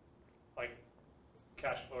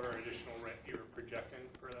cash flow or additional rent you were projecting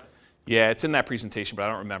for that? Yeah, it's in that presentation, but I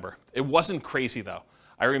don't remember. It wasn't crazy though.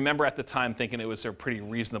 I remember at the time thinking it was a pretty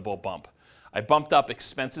reasonable bump. I bumped up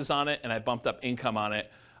expenses on it and I bumped up income on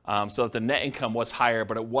it so that the net income was higher,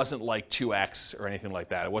 but it wasn't like 2x or anything like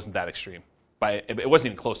that. It wasn't that extreme. It wasn't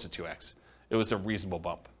even close to 2x. It was a reasonable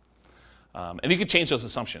bump. And you could change those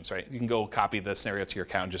assumptions, right? You can go copy the scenario to your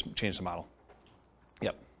account and just change the model.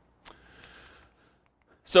 Yep.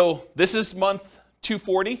 So this is month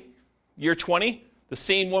 240, year 20. The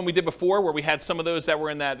same one we did before where we had some of those that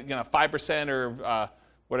were in that 5% or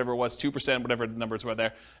whatever it was, 2%, whatever the numbers were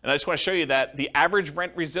there. And I just want to show you that the average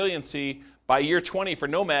rent resiliency by year 20 for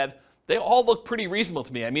Nomad, they all look pretty reasonable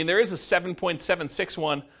to me. I mean, there is a 7.76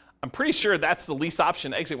 one. I'm pretty sure that's the lease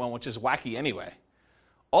option exit one, which is wacky anyway.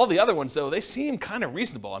 All the other ones, though, they seem kind of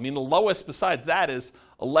reasonable. I mean, the lowest besides that is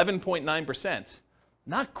 11.9%.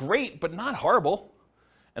 Not great, but not horrible.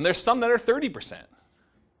 And there's some that are 30%.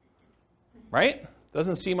 Right?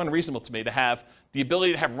 Doesn't seem unreasonable to me to have the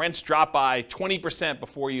ability to have rents drop by 20%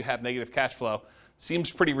 before you have negative cash flow. Seems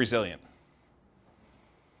pretty resilient.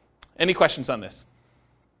 Any questions on this?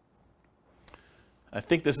 I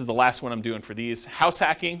think this is the last one I'm doing for these. House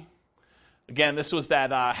hacking. Again, this was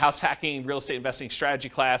that house hacking real estate investing strategy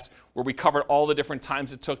class where we covered all the different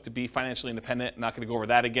times it took to be financially independent. I'm not going to go over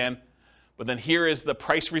that again. But then here is the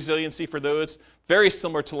price resiliency for those. Very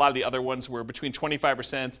similar to a lot of the other ones where between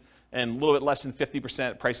 25% and a little bit less than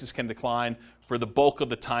 50% prices can decline for the bulk of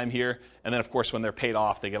the time here. And then, of course, when they're paid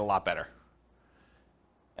off, they get a lot better.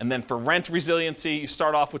 And then for rent resiliency, you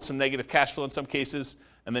start off with some negative cash flow in some cases,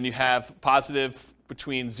 and then you have positive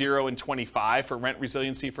between 0 and 25 for rent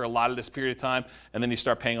resiliency for a lot of this period of time, and then you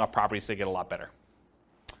start paying off properties, they get a lot better.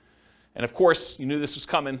 And of course, you knew this was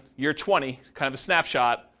coming. Year 20, kind of a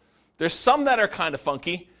snapshot. There's some that are kind of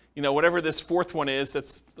funky. Whatever this fourth one is,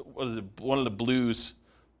 that's one of the blues.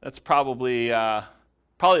 That's probably a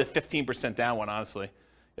 15% down one, honestly.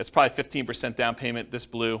 It's probably 15% down payment, this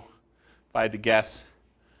blue, if I had to guess.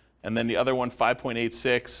 And then the other one,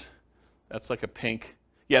 5.86. That's like a pink.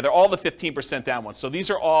 Yeah, they're all the 15% down ones. So these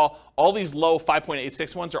are all these low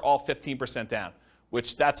 5.86 ones are all 15% down,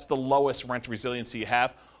 which that's the lowest rent resiliency you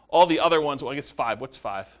have. All the other ones, well, I guess 5. What's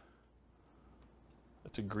 5?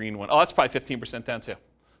 That's a green one. Oh, that's probably 15% down too.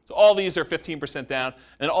 So all these are 15% down.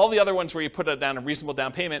 And all the other ones where you put down a reasonable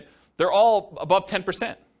down payment, they're all above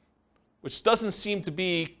 10%, which doesn't seem to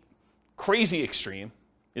be crazy extreme.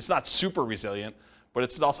 It's not super resilient, but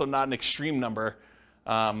it's also not an extreme number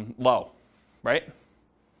low, right?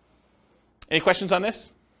 Any questions on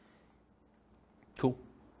this? Cool.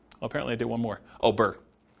 Well, apparently I did one more. Oh, BRRRR.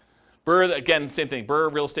 BRRRR, again, same thing.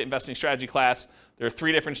 BRRRR, real estate investing strategy class. There are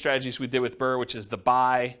 3 different strategies we did with BRRRR, which is the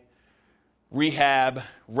buy, rehab,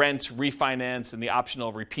 rent, refinance, and the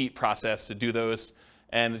optional repeat process to do those.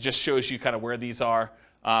 And it just shows you kind of where these are.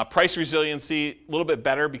 Price resiliency, a little bit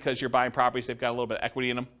better because you're buying properties. They've got a little bit of equity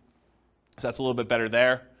in them. So that's a little bit better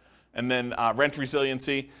there. And then rent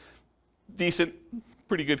resiliency, decent,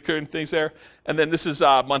 pretty good current things there. And then this is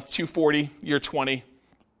month 240, year 20.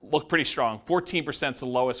 Look pretty strong. 14% is the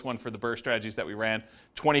lowest one for the BRRRR strategies that we ran.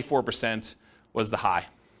 24% was the high.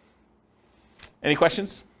 Any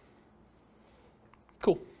questions?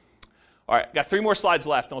 Cool. All right, got 3 more slides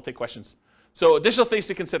left, and we'll take questions. So additional things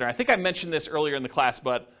to consider. I think I mentioned this earlier in the class,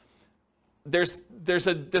 but there's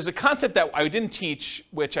a concept that I didn't teach,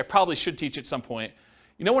 which I probably should teach at some point.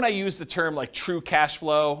 You know when I use the term like true cash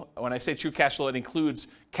flow, when I say true cash flow, it includes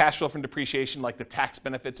cash flow from depreciation, like the tax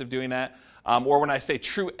benefits of doing that. Or when I say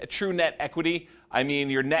true net equity, I mean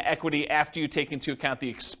your net equity after you take into account the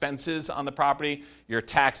expenses on the property, your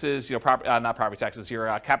taxes, not property taxes,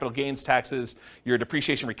 your capital gains taxes, your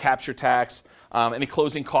depreciation recapture tax, any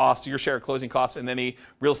closing costs, your share of closing costs, and any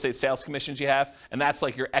real estate sales commissions you have. And that's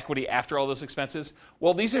like your equity after all those expenses.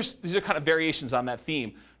 Well, these are kind of variations on that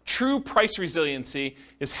theme. True price resiliency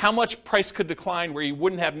is how much price could decline where you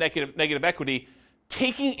wouldn't have negative equity,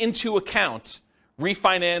 taking into account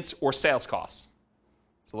refinance or sales costs.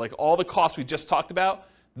 So like all the costs we just talked about,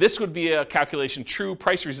 this would be a calculation. True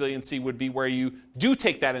price resiliency would be where you do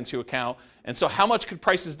take that into account. And so how much could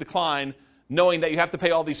prices decline knowing that you have to pay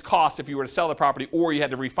all these costs if you were to sell the property or you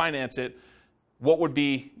had to refinance it? What would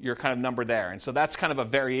be your kind of number there? And so that's kind of a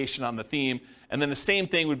variation on the theme. And then the same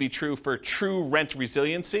thing would be true for true rent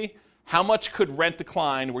resiliency. How much could rent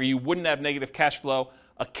decline where you wouldn't have negative cash flow,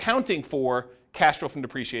 accounting for cash flow from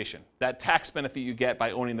depreciation, that tax benefit you get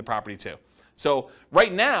by owning the property too. So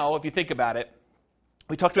right now, if you think about it,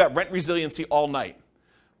 we talked about rent resiliency all night.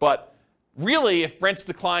 But really, if rents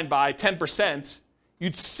declined by 10%,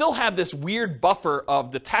 you'd still have this weird buffer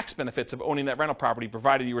of the tax benefits of owning that rental property,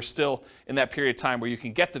 provided you were still in that period of time where you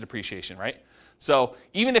can get the depreciation, right? So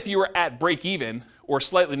even if you were at break even or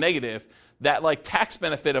slightly negative, that like tax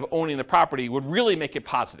benefit of owning the property would really make it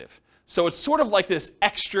positive. So it's sort of like this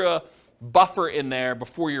extra buffer in there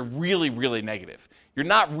before you're really, really negative. You're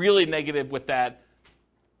not really negative with that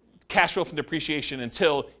cash flow from depreciation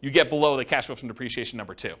until you get below the cash flow from depreciation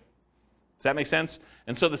number 2. Does that make sense?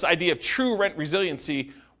 And so this idea of true rent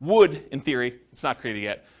resiliency would, in theory, it's not created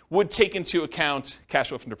yet, would take into account cash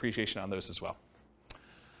flow from depreciation on those as well.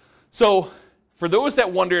 So for those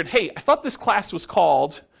that wondered, hey, I thought this class was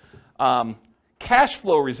called cash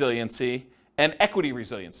flow resiliency and equity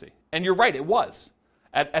resiliency. And you're right, it was.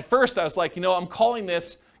 At first, I was like, I'm calling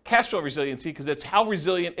this cash flow resiliency because it's how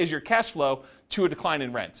resilient is your cash flow to a decline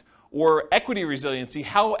in rent. Or equity resiliency,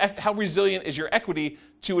 how resilient is your equity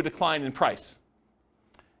to a decline in price.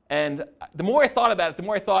 And the more I thought about it, the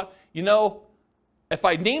more I thought, if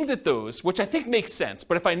I named it those, which I think makes sense,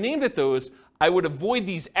 but if I named it those, I would avoid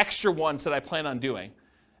these extra ones that I plan on doing.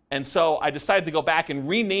 And so I decided to go back and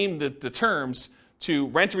rename the terms to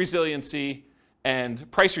rent resiliency and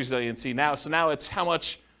price resiliency now. So now it's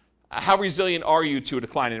how resilient are you to a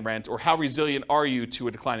decline in rent, or how resilient are you to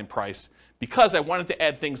a decline in price? Because I wanted to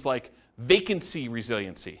add things like vacancy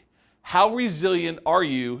resiliency. How resilient are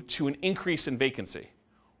you to an increase in vacancy?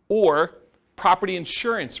 Or property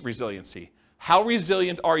insurance resiliency. How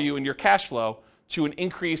resilient are you in your cash flow to an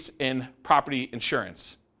increase in property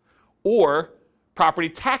insurance? Or property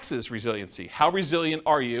taxes resiliency. How resilient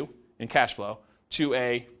are you in cash flow to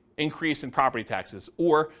an increase in property taxes?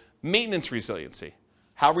 Or maintenance resiliency.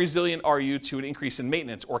 How resilient are you to an increase in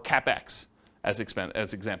maintenance or CapEx as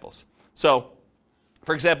examples? So,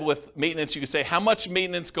 for example, with maintenance, you could say, how much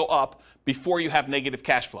maintenance go up before you have negative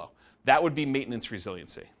cash flow? That would be maintenance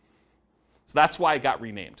resiliency. So that's why it got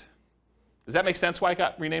renamed. Does that make sense why it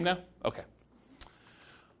got renamed now? Okay.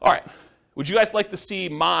 All right. Would you guys like to see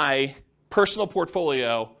my personal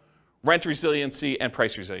portfolio, rent resiliency and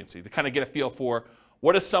price resiliency, to kind of get a feel for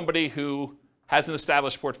what is somebody who has an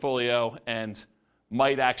established portfolio and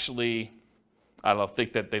might actually,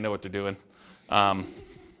 think that they know what they're doing,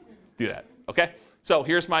 do that, okay? So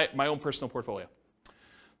here's my own personal portfolio.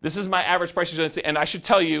 This is my average price resiliency, and I should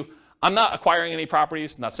tell you, I'm not acquiring any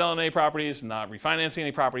properties, not selling any properties, not refinancing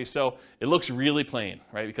any properties, so it looks really plain,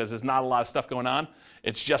 right? Because there's not a lot of stuff going on.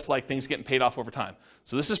 It's just like things getting paid off over time.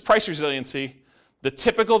 So this is price resiliency.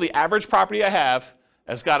 The average property I have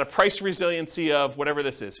has got a price resiliency of whatever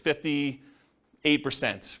this is, 58%,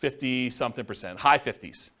 50-something percent, high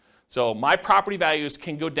 50s. So my property values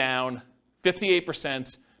can go down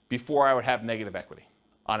 58% before I would have negative equity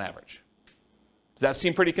on average. Does that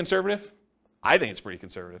seem pretty conservative? I think it's pretty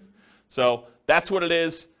conservative. So that's what it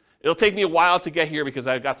is. It'll take me a while to get here because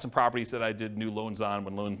I've got some properties that I did new loans on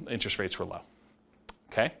when loan interest rates were low.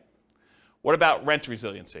 Okay? What about rent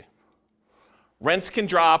resiliency? Rents can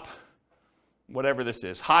drop, whatever this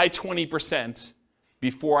is, high 20%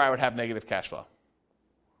 before I would have negative cash flow.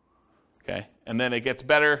 Okay? And then it gets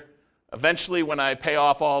better. Eventually, when I pay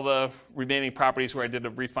off all the remaining properties where I did a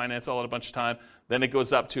refinance all at a bunch of time, then it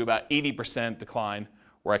goes up to about 80% decline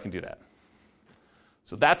where I can do that.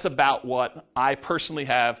 So that's about what I personally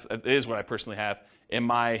have, it is what I personally have in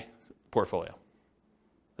my portfolio.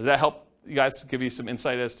 Does that help you guys, give you some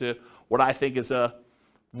insight as to what I think is a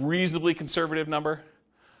reasonably conservative number?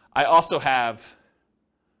 I also have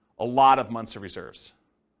a lot of months of reserves,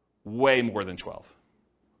 way more than 12.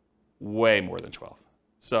 Way more than 12.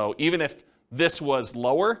 So even if this was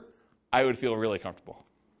lower, I would feel really comfortable.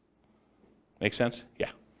 Make sense? Yeah.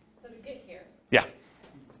 So to get here, Yeah.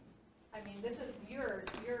 I mean, this is your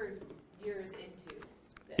years into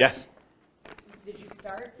this. Yes. Did you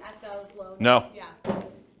start at those low? No. Yeah.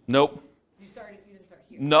 Nope. You didn't start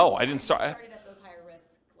here. No, I didn't start. You started at those higher risk,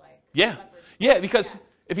 like. Yeah. leverage. Yeah, because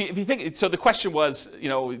if you think, so the question was,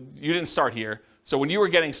 you didn't start here. So when you were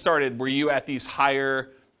getting started, were you at these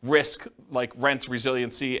higher risk, like rent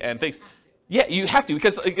resiliency and things? Yeah, you have to,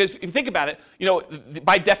 because if you think about it,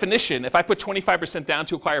 by definition, if I put 25% down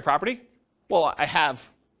to acquire property, well, I have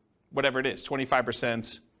whatever it is,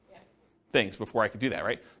 25% things before I could do that,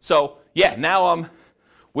 right? So yeah, now I'm,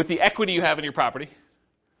 with the equity you have in your property,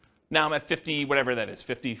 now I'm at 50, whatever that is,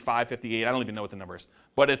 55, 58, I don't even know what the number is,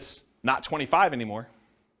 but it's not 25 anymore,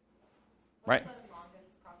 right? What's the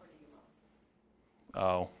longest property you own?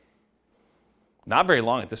 Oh, not very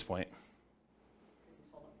long at this point. You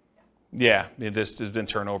sold them? Yeah, there's been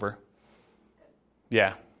turnover.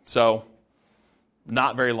 Yeah, so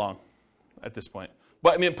not very long at this point.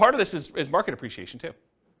 But I mean, part of this is market appreciation too,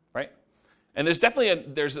 right? And there's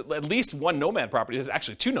definitely there's at least one nomad property. There's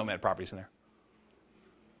actually 2 nomad properties in there.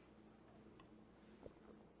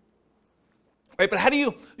 Right, but how do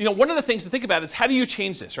you, one of the things to think about is how do you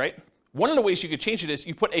change this, right? One of the ways you could change it is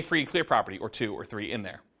you put a free and clear property or 2 or 3 in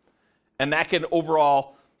there. And that can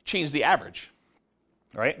overall change the average,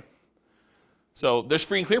 right? So there's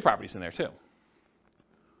free and clear properties in there too.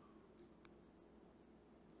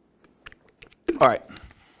 All right.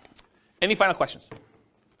 Any final questions?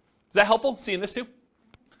 Is that helpful, seeing this too?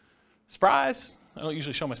 Surprise. I don't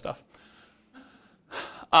usually show my stuff.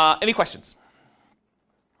 Any questions?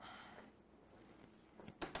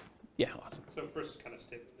 Yeah, awesome. So first kind of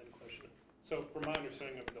statement, then question. So from my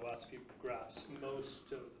understanding of the last few graphs,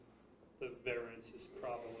 most of the variance is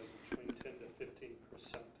probably between 10 to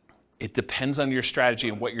 15%. It depends on your strategy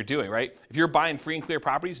and what you're doing, right? If you're buying free and clear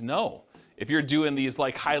properties, no. If you're doing these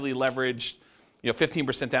like highly leveraged,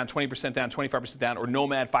 15% down, 20% down, 25% down, or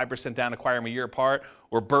Nomad 5% down, acquire them a year apart,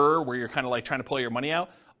 or Burr, where you're kind of like trying to pull your money out,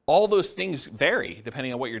 all those things vary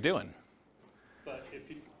depending on what you're doing. But if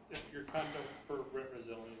you're kind of for rent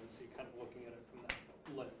resiliency, kind of looking at it from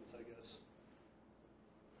that lens, I guess.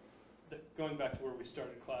 Going back to where we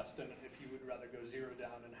started class, then if you would rather go 0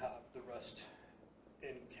 down and have the rest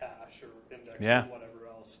in cash or index or whatever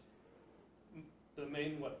else, the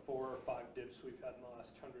main 4 or 5 dips we've had in the last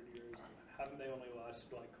 100 years, haven't they only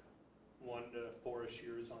lasted like 1 to 4-ish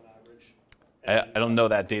years on average? I don't know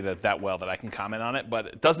that data that well that I can comment on it, but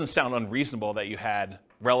it doesn't sound unreasonable that you had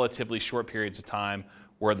relatively short periods of time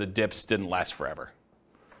where the dips didn't last forever.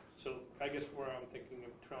 So I guess where I'm thinking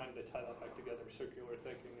of trying to tie that back together, circular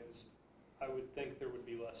thinking, is I would think there would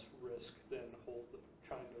be less risk than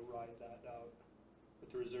trying to ride that out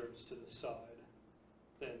with the reserves to the side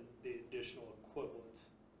than the additional equivalent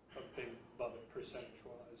of being above it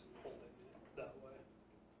percentage-wise and holding it that way.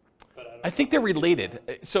 But I think they're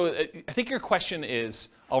related. So I think your question is,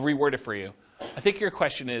 I'll reword it for you. I think your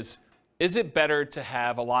question is it better to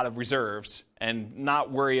have a lot of reserves and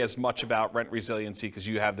not worry as much about rent resiliency because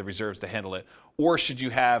you have the reserves to handle it? Or should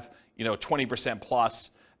you have 20%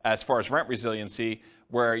 plus as far as rent resiliency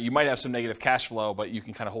where you might have some negative cash flow, but you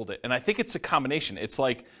can kind of hold it? And I think it's a combination. It's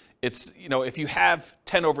like, if you have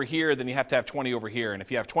 10 over here, then you have to have 20 over here. And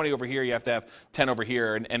if you have 20 over here, you have to have 10 over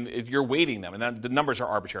here. And you're weighting them. And the numbers are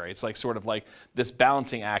arbitrary. It's like sort of like this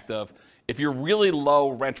balancing act of, if you're really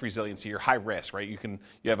low rent resiliency, you're high risk, right? You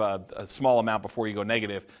have a small amount before you go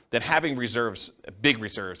negative, then having reserves, big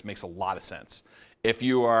reserves, makes a lot of sense. If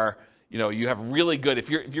you are, you have really good, if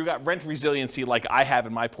you've got rent resiliency like I have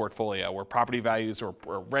in my portfolio, where property values or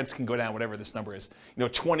rents can go down, whatever this number is,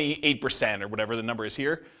 28% or whatever the number is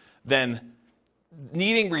here, then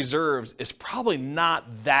needing reserves is probably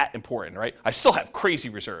not that important, right? I still have crazy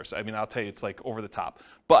reserves. I mean, I'll tell you, it's like over the top.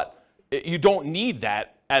 But you don't need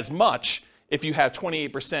that as much if you have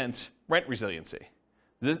 28% rent resiliency.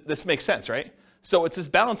 This makes sense, right? So it's this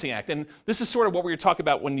balancing act. And this is sort of what we were talking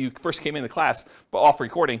about when you first came into class, but off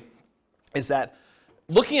recording, is that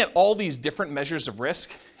looking at all these different measures of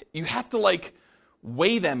risk, you have to like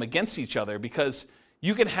weigh them against each other, because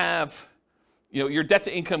you can have, your debt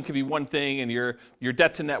to income can be one thing, and your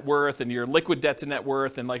debt to net worth, and your liquid debt to net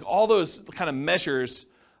worth, and like all those kind of measures,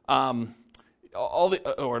 debt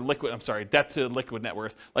to liquid net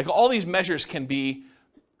worth, like all these measures can be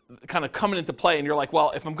kind of coming into play, and you're like,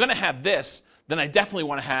 well, if I'm going to have this, then I definitely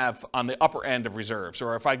want to have on the upper end of reserves.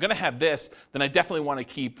 Or if I'm going to have this, then I definitely want to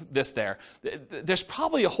keep this there. There's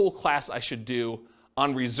probably a whole class I should do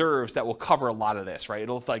on reserves that will cover a lot of this, right?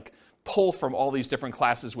 It'll like pull from all these different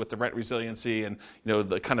classes with the rent resiliency and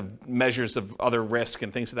the kind of measures of other risk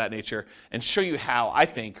and things of that nature, and show you how I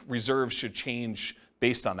think reserves should change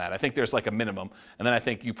based on that. I think there's like a minimum, and then I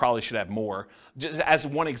think you probably should have more. Just as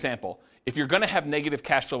one example, if you're going to have negative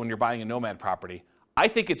cash flow when you're buying a nomad property, I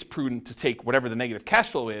think it's prudent to take whatever the negative cash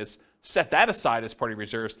flow is, set that aside as part of your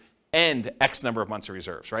reserves, and X number of months of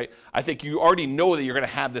reserves, right? I think you already know that you're going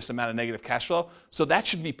to have this amount of negative cash flow, so that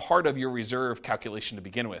should be part of your reserve calculation to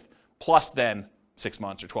begin with, plus then 6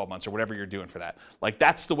 months or 12 months or whatever you're doing for that. Like,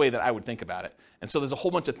 that's the way that I would think about it. And so there's a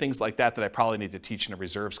whole bunch of things like that that I probably need to teach in a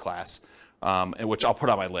reserves class, and which I'll put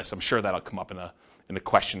on my list. I'm sure that'll come up in a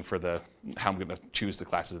question for how I'm going to choose the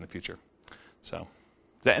classes in the future. So,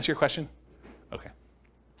 does that answer your question? Okay.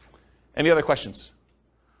 Any other questions?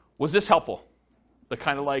 Was this helpful? The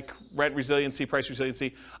kind of like rent resiliency, price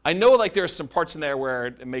resiliency. I know like there's some parts in there where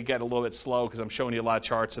it may get a little bit slow because I'm showing you a lot of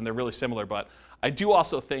charts and they're really similar, but I do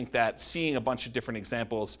also think that seeing a bunch of different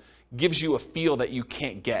examples gives you a feel that you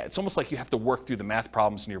can't get. It's almost like you have to work through the math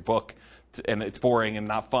problems in your book, and it's boring and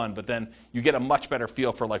not fun, but then you get a much better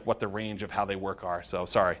feel for like what the range of how they work are. So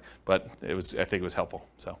sorry, but I think it was helpful.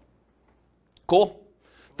 So cool.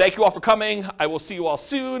 Thank you all for coming. I will see you all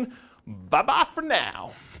soon. Bye-bye for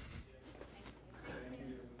now.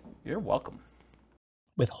 You're welcome.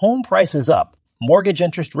 With home prices up, mortgage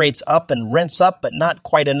interest rates up, and rents up, but not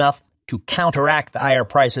quite enough to counteract the higher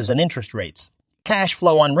prices and interest rates, cash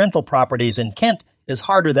flow on rental properties in Kent is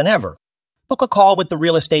harder than ever. Book a call with the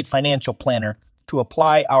Real Estate Financial Planner to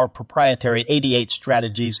apply our proprietary 88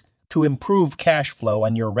 strategies to improve cash flow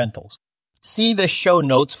on your rentals. See the show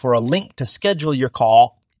notes for a link to schedule your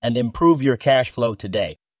call and improve your cash flow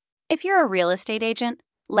today. If you're a real estate agent,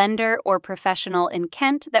 lender, or professional in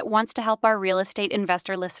Kent that wants to help our real estate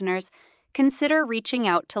investor listeners, consider reaching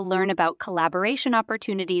out to learn about collaboration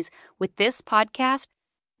opportunities with this podcast.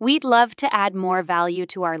 We'd love to add more value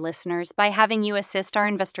to our listeners by having you assist our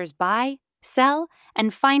investors buy, sell,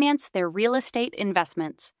 and finance their real estate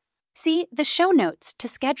investments. See the show notes to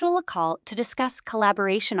schedule a call to discuss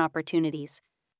collaboration opportunities.